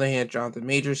 While on the other hand, Jonathan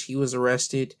Majors, he was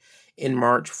arrested in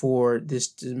March for this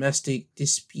domestic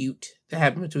dispute that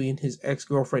happened between his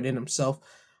ex-girlfriend and himself.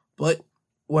 But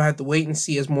we'll have to wait and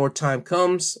see as more time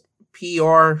comes.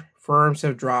 PR firms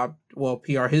have dropped, well,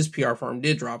 his PR firm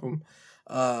did drop him.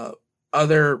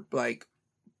 Other, like,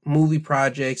 movie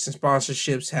projects and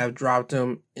sponsorships have dropped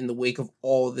him in the wake of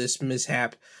all this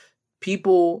mishap.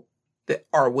 People that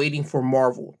are waiting for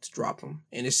Marvel to drop them.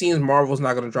 And it seems Marvel's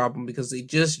not going to drop them because they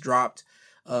just dropped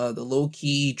the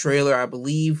low-key trailer, I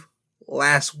believe,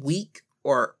 last week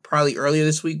or probably earlier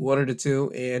this week, one of the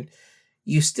two. And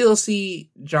you still see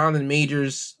Jonathan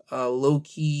Majors'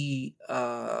 low-key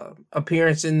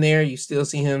appearance in there. You still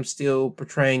see him still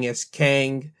portraying as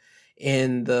Kang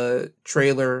in the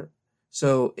trailer.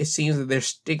 So it seems that they're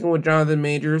sticking with Jonathan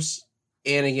Majors.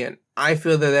 And again, I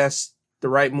feel that that's the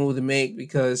right move to make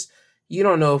because you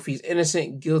don't know if he's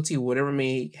innocent, guilty, whatever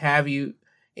may have you,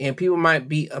 and people might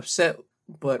be upset.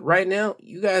 But right now,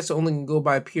 you guys only can go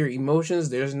by pure emotions.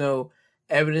 There's no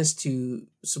evidence to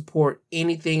support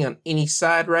anything on any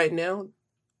side right now.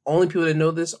 Only people that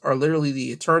know this are literally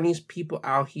the attorneys, people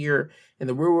out here in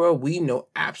the real world. We know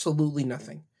absolutely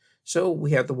nothing. So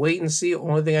we have to wait and see.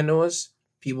 Only thing I know is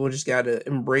people just got to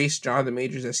embrace Jonathan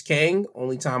Majors as Kang.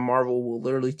 Only time Marvel will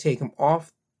literally take him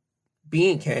off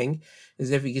being Kang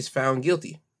is if he gets found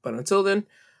guilty. But until then,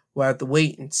 we'll have to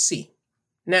wait and see.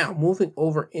 Now, moving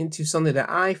over into something that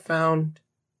I found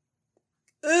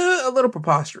a little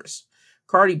preposterous.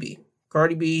 Cardi B.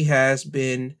 Cardi B has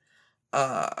been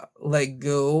let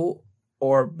go,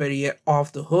 or better yet,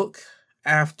 off the hook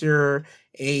after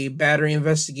a battery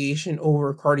investigation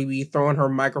over Cardi B throwing her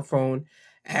microphone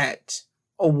at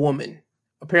a woman.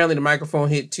 Apparently, the microphone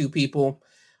hit two people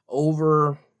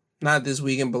over, not this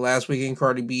weekend, but last weekend.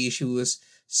 Cardi B, she was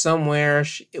somewhere,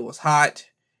 it was hot,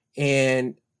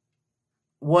 and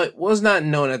what was not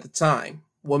known at the time,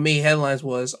 what made headlines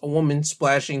was a woman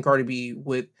splashing Cardi B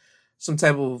with some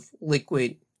type of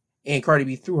liquid, and Cardi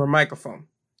B threw her microphone.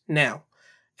 Now,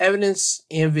 evidence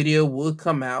and video would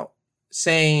come out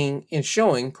saying and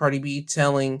showing Cardi B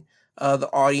telling the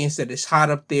audience that it's hot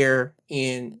up there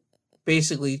and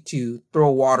basically to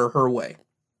throw water her way.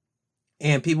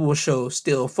 And people will show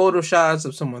still photo shots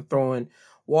of someone throwing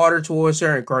water towards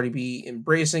her and Cardi B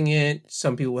embracing it.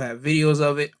 Some people have videos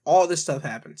of it. All this stuff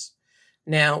happens.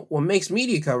 Now, what makes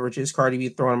media coverage is Cardi B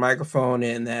throwing a microphone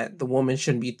and that the woman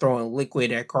shouldn't be throwing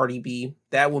liquid at Cardi B.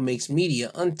 That what makes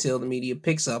media until the media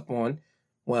picks up on,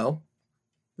 well,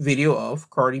 video of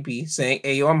Cardi B saying,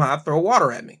 "Hey, yo, I'm hot, throw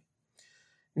water at me."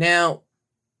 Now,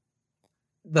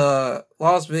 the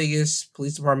Las Vegas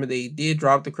Police Department, they did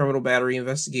drop the criminal battery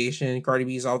investigation. Cardi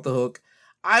B's off the hook.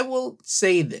 I will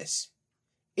say this.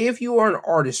 If you are an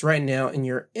artist right now and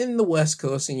you're in the West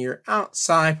Coast and you're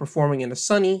outside performing in the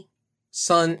sunny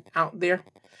sun out there,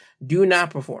 do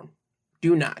not perform.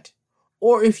 Do not.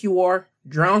 Or if you are,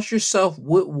 drown yourself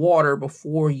with water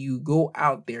before you go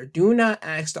out there. Do not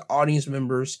ask the audience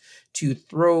members to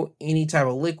throw any type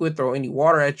of liquid, throw any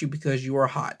water at you because you are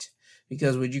hot.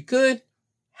 Because what you could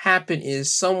happen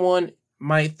is someone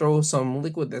might throw some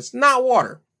liquid that's not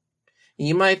water. And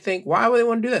you might think, why would they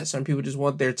want to do that? Some people just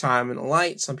want their time in the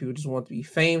light. Some people just want to be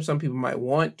famed. Some people might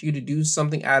want you to do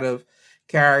something out of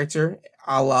character,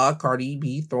 a la Cardi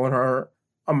B throwing her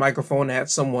a microphone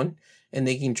at someone and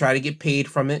they can try to get paid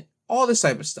from it. All this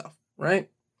type of stuff, right?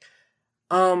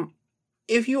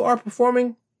 If you are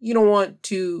performing, you don't want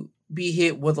to be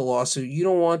hit with a lawsuit. You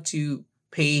don't want to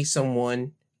pay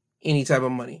someone any type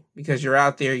of money because you're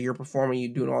out there, you're performing,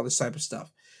 you're doing all this type of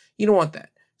stuff. You don't want that.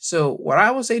 So what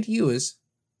I will say to you is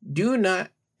do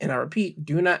not, and I repeat,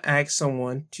 do not ask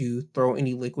someone to throw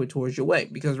any liquid towards your way.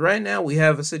 Because right now we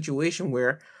have a situation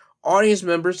where audience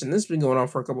members, and this has been going on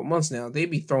for a couple months now, they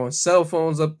be throwing cell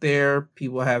phones up there.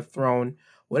 People have thrown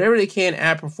whatever they can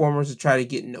at performers to try to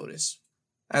get noticed.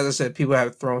 As I said, people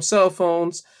have thrown cell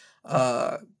phones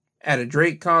at a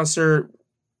Drake concert.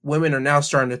 Women are now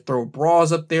starting to throw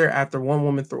bras up there. After one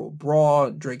woman threw a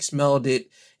bra, Drake smelled it,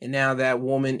 and now that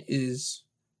woman is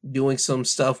doing some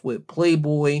stuff with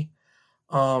Playboy.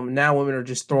 Now women are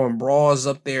just throwing bras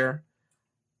up there.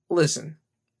 Listen,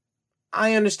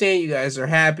 I understand you guys are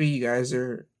happy. You guys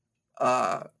are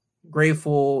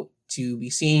grateful to be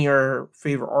seeing your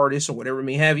favorite artist or whatever it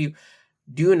may have you.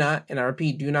 Do not, and I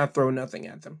repeat, do not throw nothing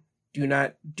at them. Do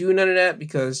not do none of that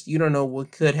because you don't know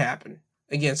what could happen.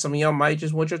 Again, some of y'all might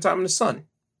just want your time in the sun.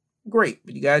 Great,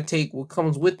 but you got to take what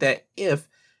comes with that if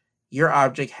your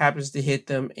object happens to hit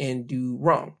them and do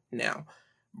wrong. Now,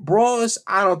 bras,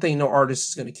 I don't think no artist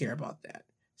is going to care about that.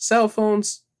 Cell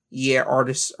phones, yeah,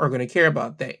 artists are going to care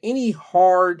about that. Any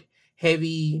hard,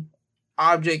 heavy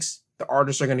objects, the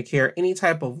artists are going to care. Any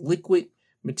type of liquid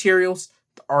materials,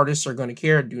 the artists are going to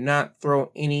care. Do not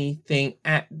throw anything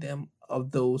at them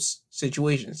of those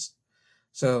situations.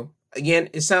 So, again,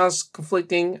 it sounds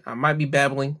conflicting. I might be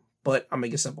babbling, but I'll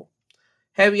make it simple.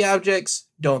 Heavy objects,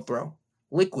 don't throw.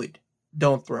 Liquid,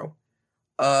 don't throw.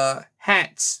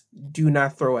 Hats, do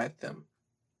not throw at them.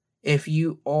 If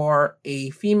you are a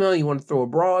female, you want to throw a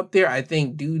bra up there, I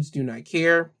think dudes do not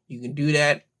care. You can do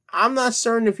that. I'm not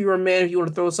certain if you're a man, if you want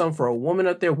to throw something for a woman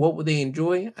up there, what would they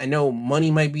enjoy? I know money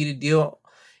might be the deal.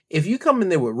 If you come in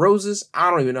there with roses, I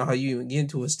don't even know how you even get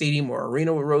into a stadium or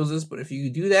arena with roses, but if you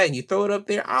do that and you throw it up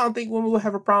there, I don't think women will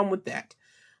have a problem with that.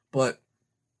 But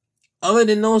other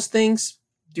than those things,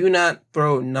 do not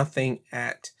throw nothing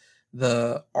at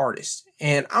the artist.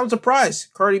 And I'm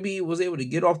surprised Cardi B was able to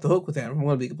get off the hook with that. I'm going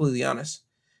to be completely honest.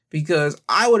 Because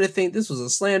I would have think this was a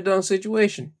slam dunk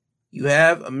situation. You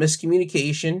have a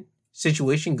miscommunication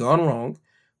situation gone wrong.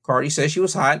 Cardi says she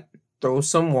was hot. Throw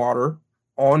some water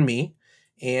on me.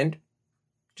 And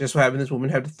just what happened, this woman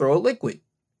had to throw a liquid.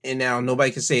 And now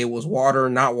nobody can say it was water,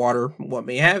 not water, what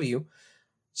may have you.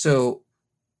 So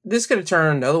this could have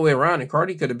turned the other way around, and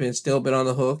Cardi could have still been on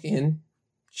the hook, and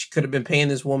she could have been paying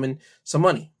this woman some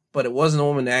money. But it wasn't the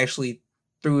woman that actually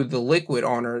threw the liquid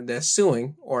on her that's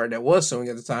suing, or that was suing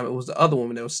at the time. It was the other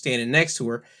woman that was standing next to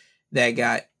her that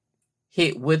got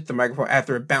hit with the microphone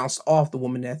after it bounced off the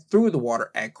woman that threw the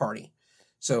water at Cardi.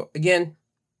 So again,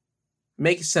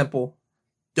 make it simple.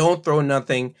 Don't throw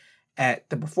nothing at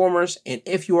the performers. And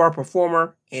if you are a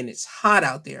performer and it's hot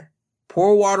out there,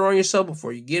 pour water on yourself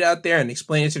before you get out there and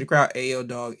explain it to the crowd. Hey, yo,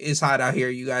 dog, it's hot out here.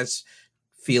 You guys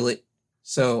feel it.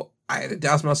 So I had to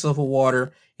douse myself with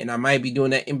water, and I might be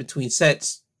doing that in between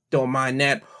sets. Don't mind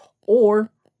that.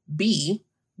 Or B,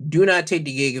 do not take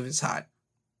the gig if it's hot.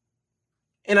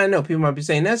 And I know people might be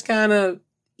saying that's kind of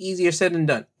easier said than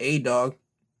done. Hey, dog,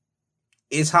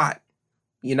 it's hot.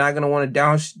 You're not going to want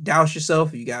to douse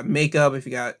yourself. If you got makeup, if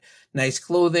you got nice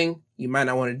clothing, you might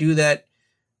not want to do that.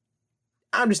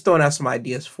 I'm just throwing out some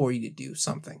ideas for you to do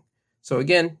something. So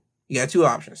again, you got two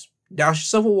options. Douse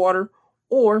yourself with water,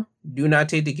 or do not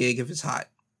take the gig if it's hot.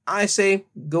 I say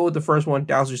go with the first one,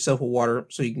 douse yourself with water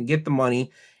so you can get the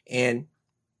money and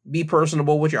be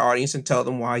personable with your audience and tell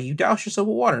them why you douse yourself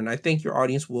with water. And I think your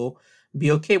audience will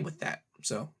be okay with that.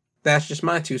 So that's just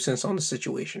my 2 cents on the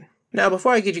situation. Now,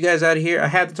 before I get you guys out of here, I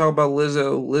have to talk about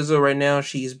Lizzo. Lizzo right now,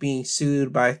 she is being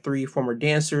sued by 3 former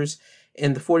dancers.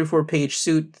 In the 44-page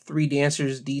suit, 3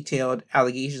 dancers detailed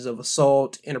allegations of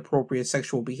assault, inappropriate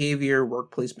sexual behavior,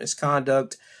 workplace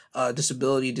misconduct,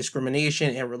 disability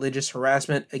discrimination, and religious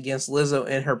harassment against Lizzo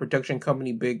and her production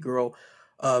company, Big Touring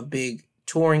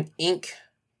Inc.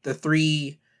 The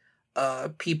 3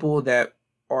 people that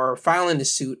are filing the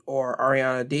suit are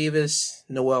Ariana Davis,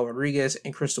 Noel Rodriguez,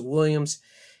 and Crystal Williams.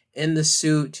 In the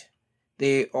suit,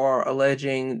 they are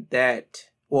accusing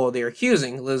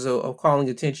Lizzo of calling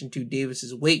attention to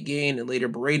Davis's weight gain and later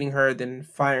berating her, then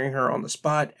firing her on the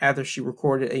spot after she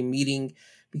recorded a meeting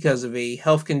because of a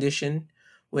health condition.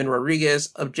 When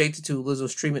Rodriguez objected to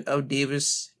Lizzo's treatment of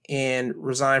Davis and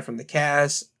resigned from the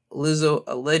cast, Lizzo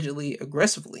allegedly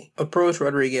aggressively approached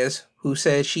Rodriguez, who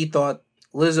said she thought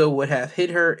Lizzo would have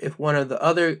hit her if one of the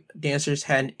other dancers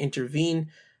hadn't intervened.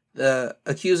 The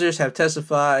accusers have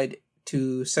testified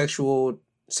to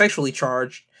sexually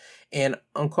charged and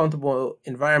uncomfortable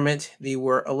environment they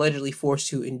were allegedly forced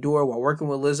to endure while working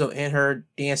with Lizzo and her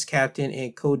dance captain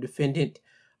and co-defendant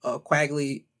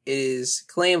Quagley. It is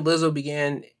claimed Lizzo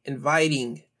began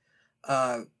inviting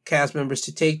cast members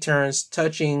to take turns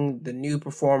touching the new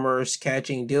performers,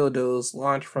 catching dildos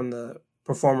launched from the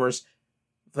performers'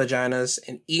 vaginas,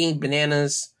 and eating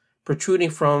bananas protruding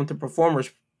from the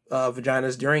performers'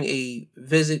 vaginas during a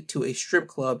visit to a strip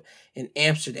club in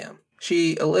Amsterdam.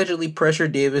 She allegedly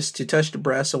pressured Davis to touch the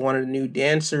breasts of one of the new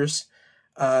dancers.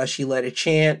 She led a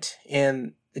chant,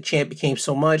 and the chant became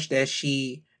so much that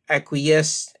she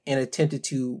acquiesced and attempted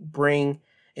to bring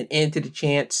an end to the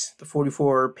chants. The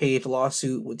 44-page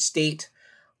lawsuit would state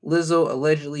Lizzo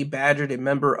allegedly badgered a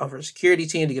member of her security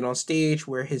team to get on stage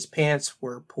where his pants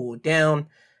were pulled down.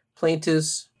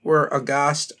 Plaintiffs were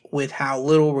aghast with how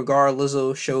little regard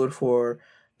Lizzo showed for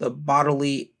the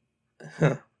bodily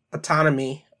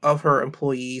autonomy of her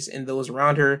employees and those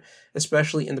around her,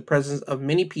 especially in the presence of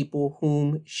many people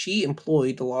whom she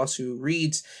employed. The lawsuit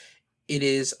reads, it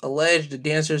is alleged the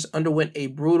dancers underwent a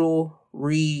brutal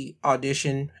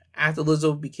re-audition after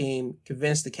Lizzo became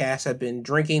convinced the cast had been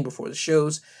drinking before the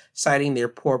shows, citing their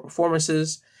poor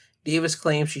performances. Davis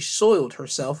claims she soiled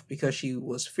herself because she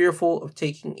was fearful of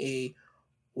taking a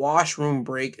washroom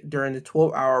break during the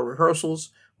 12-hour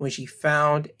rehearsals when she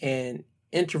found an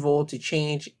interval to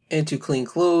change into clean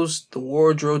clothes. The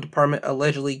wardrobe department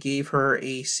allegedly gave her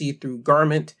a see-through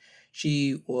garment.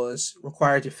 She was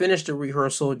required to finish the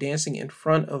rehearsal dancing in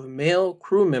front of male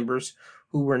crew members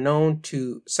who were known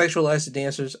to sexualize the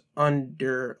dancers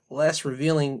under less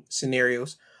revealing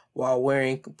scenarios while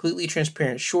wearing completely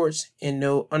transparent shorts and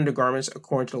no undergarments,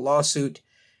 according to the lawsuit.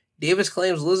 Davis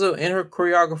claims Lizzo and her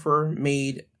choreographer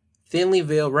made thinly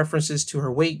veiled references to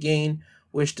her weight gain,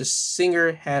 which the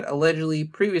singer had allegedly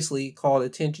previously called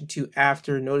attention to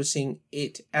after noticing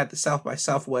it at the South by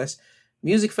Southwest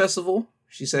Music Festival.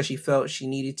 She says she felt she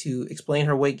needed to explain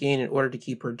her weight gain in order to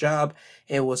keep her job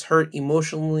and was hurt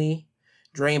emotionally,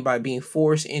 drained by being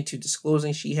forced into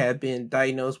disclosing she had been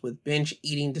diagnosed with binge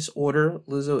eating disorder.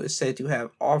 Lizzo is said to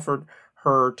have offered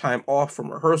her time off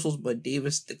from rehearsals, but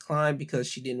Davis declined because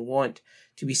she didn't want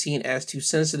to be seen as too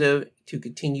sensitive to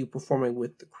continue performing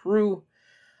with the crew.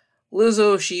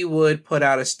 Lizzo, she would put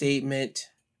out a statement,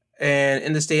 and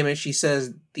in the statement she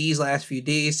says, these last few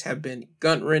days have been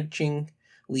gut-wrenching.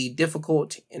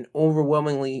 difficult and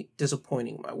overwhelmingly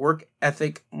disappointing. My work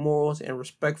ethic, morals, and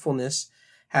respectfulness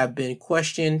have been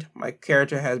questioned. My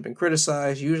character has been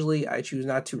criticized. Usually, I choose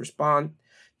not to respond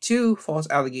to false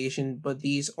allegations, but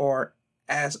these are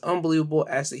as unbelievable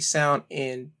as they sound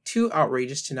and too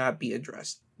outrageous to not be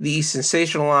addressed. These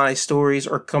sensationalized stories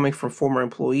are coming from former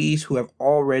employees who have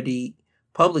already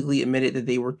publicly admitted that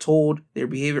they were told their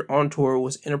behavior on tour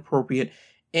was inappropriate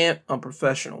and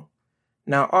unprofessional.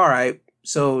 Now, alright,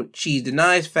 so she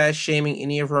denies fat shaming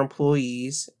any of her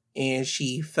employees, and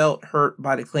she felt hurt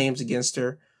by the claims against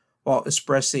her while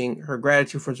expressing her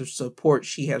gratitude for the support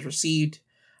she has received.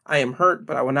 I am hurt,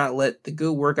 but I will not let the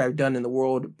good work I've done in the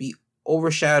world be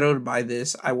overshadowed by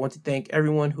this. I want to thank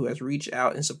everyone who has reached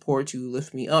out in support to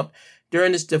lift me up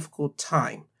during this difficult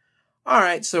time.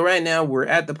 Alright, so right now we're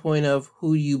at the point of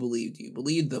who do you believe? Do you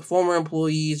believe the former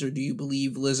employees or do you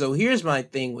believe Lizzo? Here's my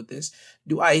thing with this.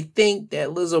 Do I think that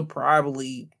Lizzo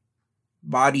probably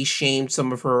body shamed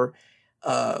some of her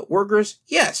workers?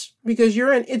 Yes, because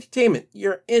you're in entertainment.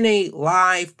 You're in a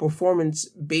live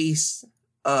performance-based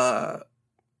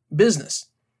business.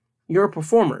 You're a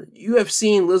performer. You have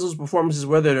seen Lizzo's performances,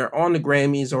 whether they're on the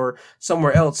Grammys or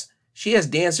somewhere else. She has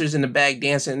dancers in the back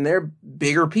dancing, and they're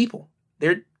bigger people.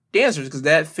 They're dancers because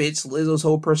that fits Lizzo's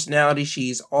whole personality.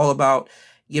 She's all about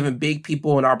giving big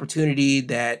people an opportunity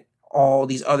that all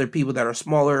these other people that are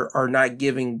smaller are not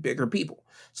giving bigger people.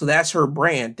 So that's her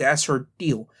brand. That's her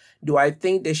deal. Do I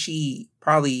think that she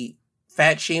probably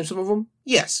fat shamed some of them?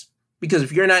 Yes. Because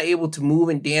if you're not able to move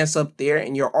and dance up there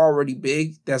and you're already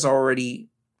big, that's already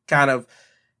kind of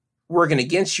working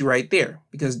against you right there.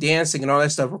 Because dancing and all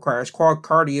that stuff requires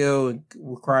cardio and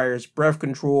requires breath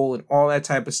control and all that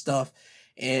type of stuff.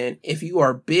 And if you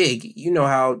are big, you know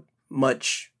how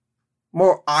much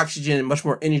more oxygen and much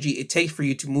more energy it takes for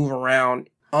you to move around,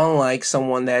 unlike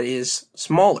someone that is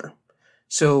smaller.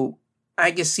 So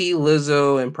I can see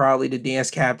Lizzo and probably the dance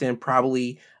captain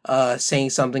probably saying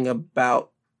something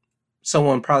about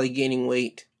someone probably gaining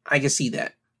weight. I can see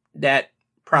that. That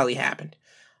probably happened.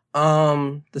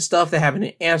 The stuff that happened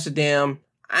in Amsterdam,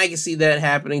 I can see that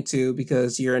happening too,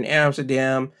 because you're in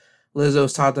Amsterdam.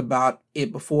 Lizzo's talked about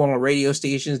it before on radio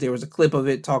stations. There was a clip of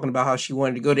it talking about how she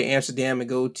wanted to go to Amsterdam and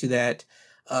go to that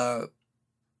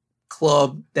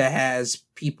club that has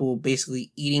people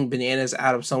basically eating bananas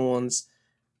out of someone's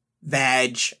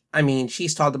vag. I mean,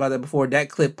 she's talked about that before. That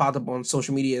clip popped up on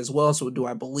social media as well. So do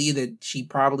I believe that she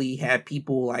probably had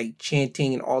people like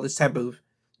chanting and all this type of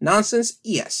nonsense?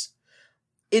 Yes.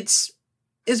 It's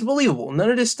believable. None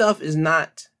of this stuff is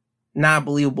not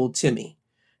believable to me.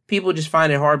 People just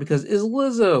find it hard because it's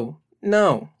Lizzo.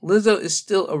 No, Lizzo is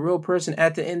still a real person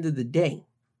at the end of the day.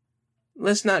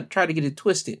 Let's not try to get it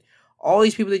twisted. All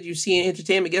these people that you see in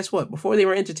entertainment, guess what? Before they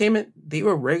were entertainment, they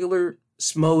were regular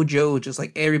Smo Joe, just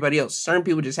like everybody else. Certain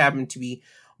people just happen to be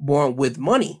born with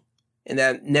money, and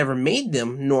that never made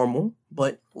them normal.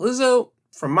 But Lizzo,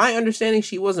 from my understanding,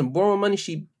 she wasn't born with money.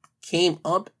 She came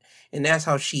up, and that's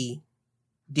how she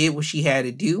did what she had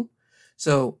to do.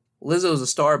 So Lizzo is a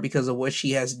star because of what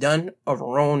she has done of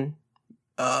her own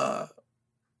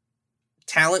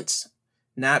talents,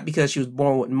 not because she was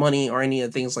born with money or any of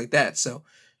the things like that. So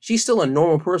she's still a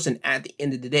normal person at the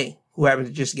end of the day who happened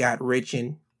to just got rich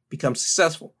and become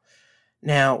successful.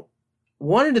 Now,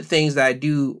 one of the things that I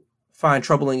do find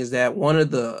troubling is that one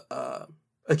of the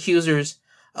accusers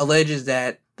alleges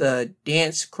that the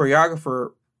dance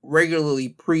choreographer regularly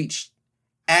preached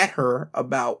at her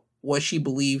about what she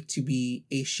believed to be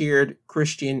a shared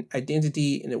Christian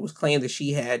identity, and it was claimed that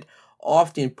she had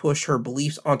often pushed her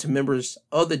beliefs onto members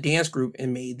of the dance group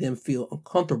and made them feel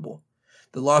uncomfortable.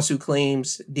 The lawsuit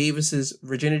claims Davis's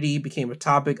virginity became a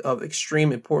topic of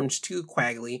extreme importance to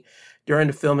Quigley during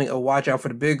the filming of Watch Out for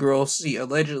the Big Girls. She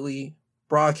allegedly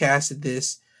broadcasted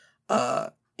this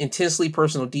intensely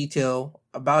personal detail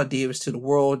about Davis to the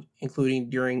world,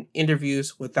 including during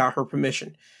interviews without her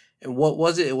permission. And what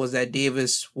was it? It was that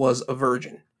Davis was a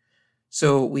virgin.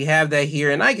 So we have that here,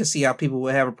 and I can see how people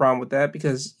would have a problem with that,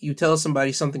 because you tell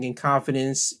somebody something in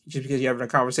confidence just because you're having a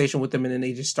conversation with them, and then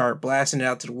they just start blasting it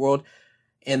out to the world,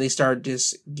 and they start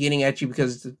just getting at you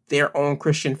because of their own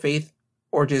Christian faith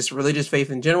or just religious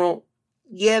faith in general.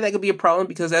 Yeah, that could be a problem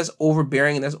because that's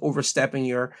overbearing and that's overstepping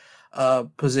your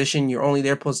position. You're only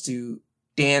there supposed to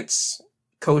dance,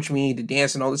 coach me to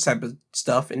dance and all this type of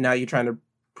stuff, and now you're trying to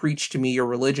preach to me your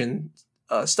religion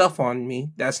stuff on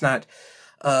me. That's not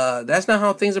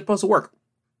how things are supposed to work.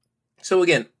 So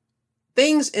again,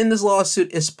 things in this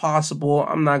lawsuit is possible.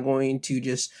 I'm not going to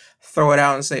just throw it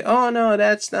out and say, oh no,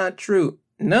 that's not true.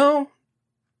 No,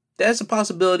 that's a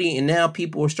possibility. And now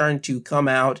people are starting to come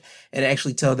out and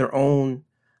actually tell their own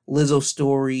Lizzo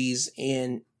stories.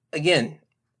 And again,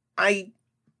 I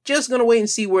just going to wait and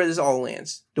see where this all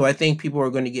lands. Do I think people are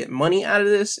going to get money out of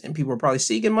this, and people are probably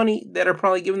seeking money that are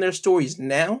probably giving their stories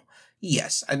now?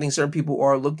 Yes, I think certain people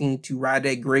are looking to ride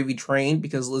that gravy train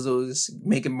because Lizzo is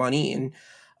making money and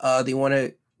they want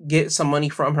to get some money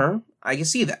from her. I can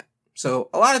see that. So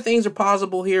a lot of things are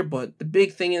possible here, but the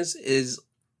big thing is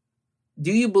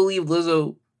do you believe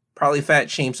Lizzo probably fat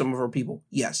shamed some of her people?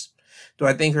 Yes. Do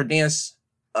I think her dance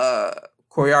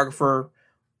choreographer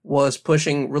was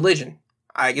pushing religion?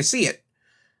 I can see it.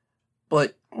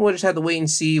 But we'll just have to wait and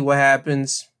see what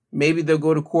happens. Maybe they'll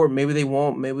go to court. Maybe they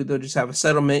won't. Maybe they'll just have a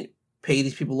settlement, pay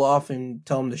these people off, and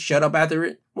tell them to shut up after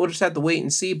it. We'll just have to wait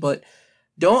and see. But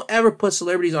don't ever put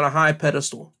celebrities on a high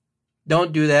pedestal.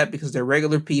 Don't do that because they're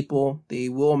regular people. They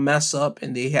will mess up,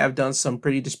 and they have done some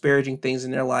pretty disparaging things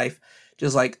in their life,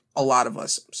 just like a lot of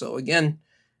us. So again,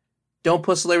 don't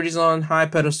put celebrities on high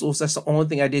pedestals. That's the only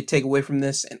thing I did take away from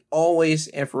this. And always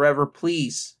and forever,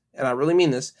 please, and I really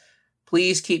mean this,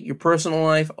 please keep your personal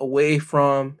life away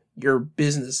from your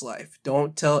business life.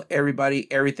 Don't tell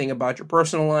everybody everything about your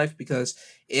personal life, because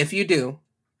if you do,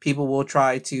 people will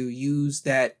try to use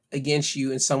that against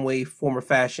you in some way, form, or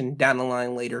fashion down the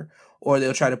line later, or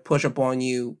they'll try to push up on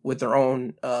you with their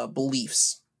own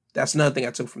beliefs. That's another thing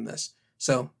I took from this.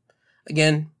 So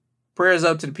again, prayers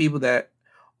up to the people that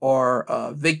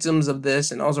are victims of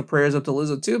this, and also prayers up to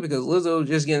Lizzo too, because Lizzo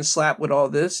just getting slapped with all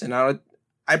this, and I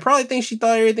probably think she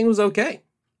thought everything was okay.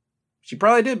 She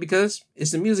probably did, because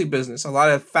it's the music business. A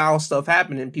lot of foul stuff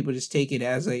happening, and people just take it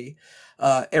as a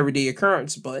everyday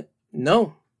occurrence. But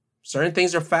no, certain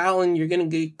things are foul, and you're going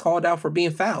to get called out for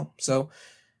being foul. So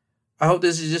I hope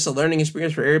this is just a learning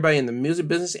experience for everybody in the music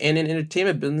business and in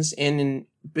entertainment business and in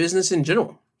business in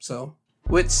general. So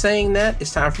with saying that,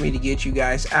 it's time for me to get you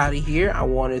guys out of here. I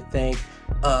want to thank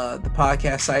the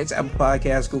podcast sites, Apple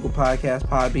Podcasts, Google Podcasts,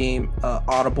 Podbean,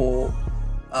 Audible,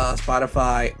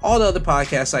 Spotify, all the other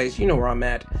podcast sites. You know where I'm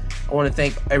at. I want to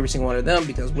thank every single one of them,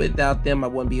 because without them, I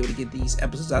wouldn't be able to get these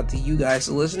episodes out to you guys,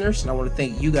 the listeners. And I want to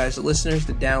thank you guys, the listeners,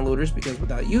 the downloaders, because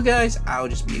without you guys, I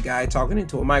would just be a guy talking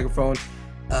into a microphone,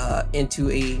 into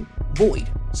a void.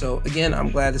 So again,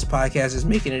 I'm glad this podcast is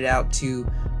making it out to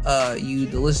you,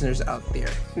 the listeners out there.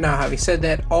 Now, having said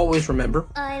that, always remember,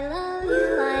 I love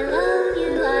you, I love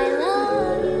you, I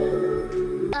love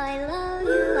you. I love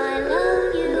you, I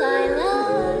love you, I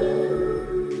love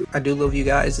you. I do love you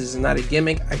guys. This is not a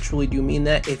gimmick. I truly do mean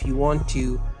that. If you want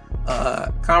to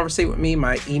conversate with me,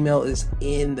 my email is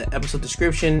in the episode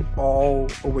description. All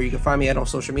where you can find me at on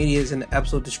social media is in the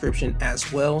episode description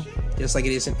as well, just like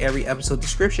it is in every episode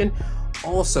description.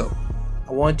 Also,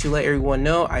 I want to let everyone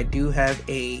know I do have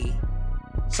a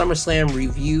SummerSlam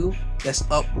review that's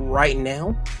up right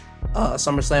now.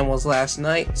 SummerSlam was last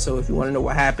night, so if you want to know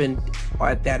what happened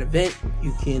at that event,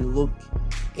 you can look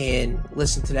and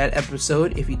listen to that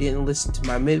episode. If you didn't listen to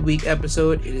my midweek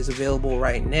episode, it is available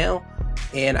right now,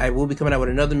 and I will be coming out with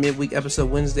another midweek episode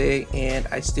Wednesday, and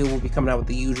I still will be coming out with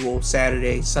the usual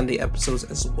Saturday, Sunday episodes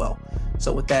as well.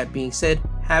 So with that being said,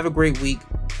 have a great week.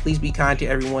 Please be kind to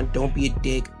everyone. Don't be a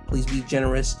dick. Please be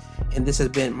generous. And this has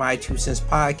been My 2 Cents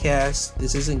Podcast.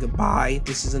 This isn't goodbye.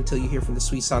 This is until you hear from the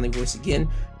sweet sounding voice again.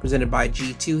 Presented by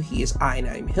G2. He is I and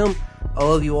I am him. I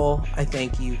love you all. I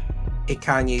thank you. Hey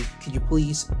Kanye, could you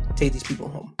please take these people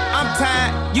home? I'm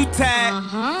tired, you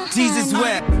tired, Jesus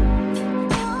wept.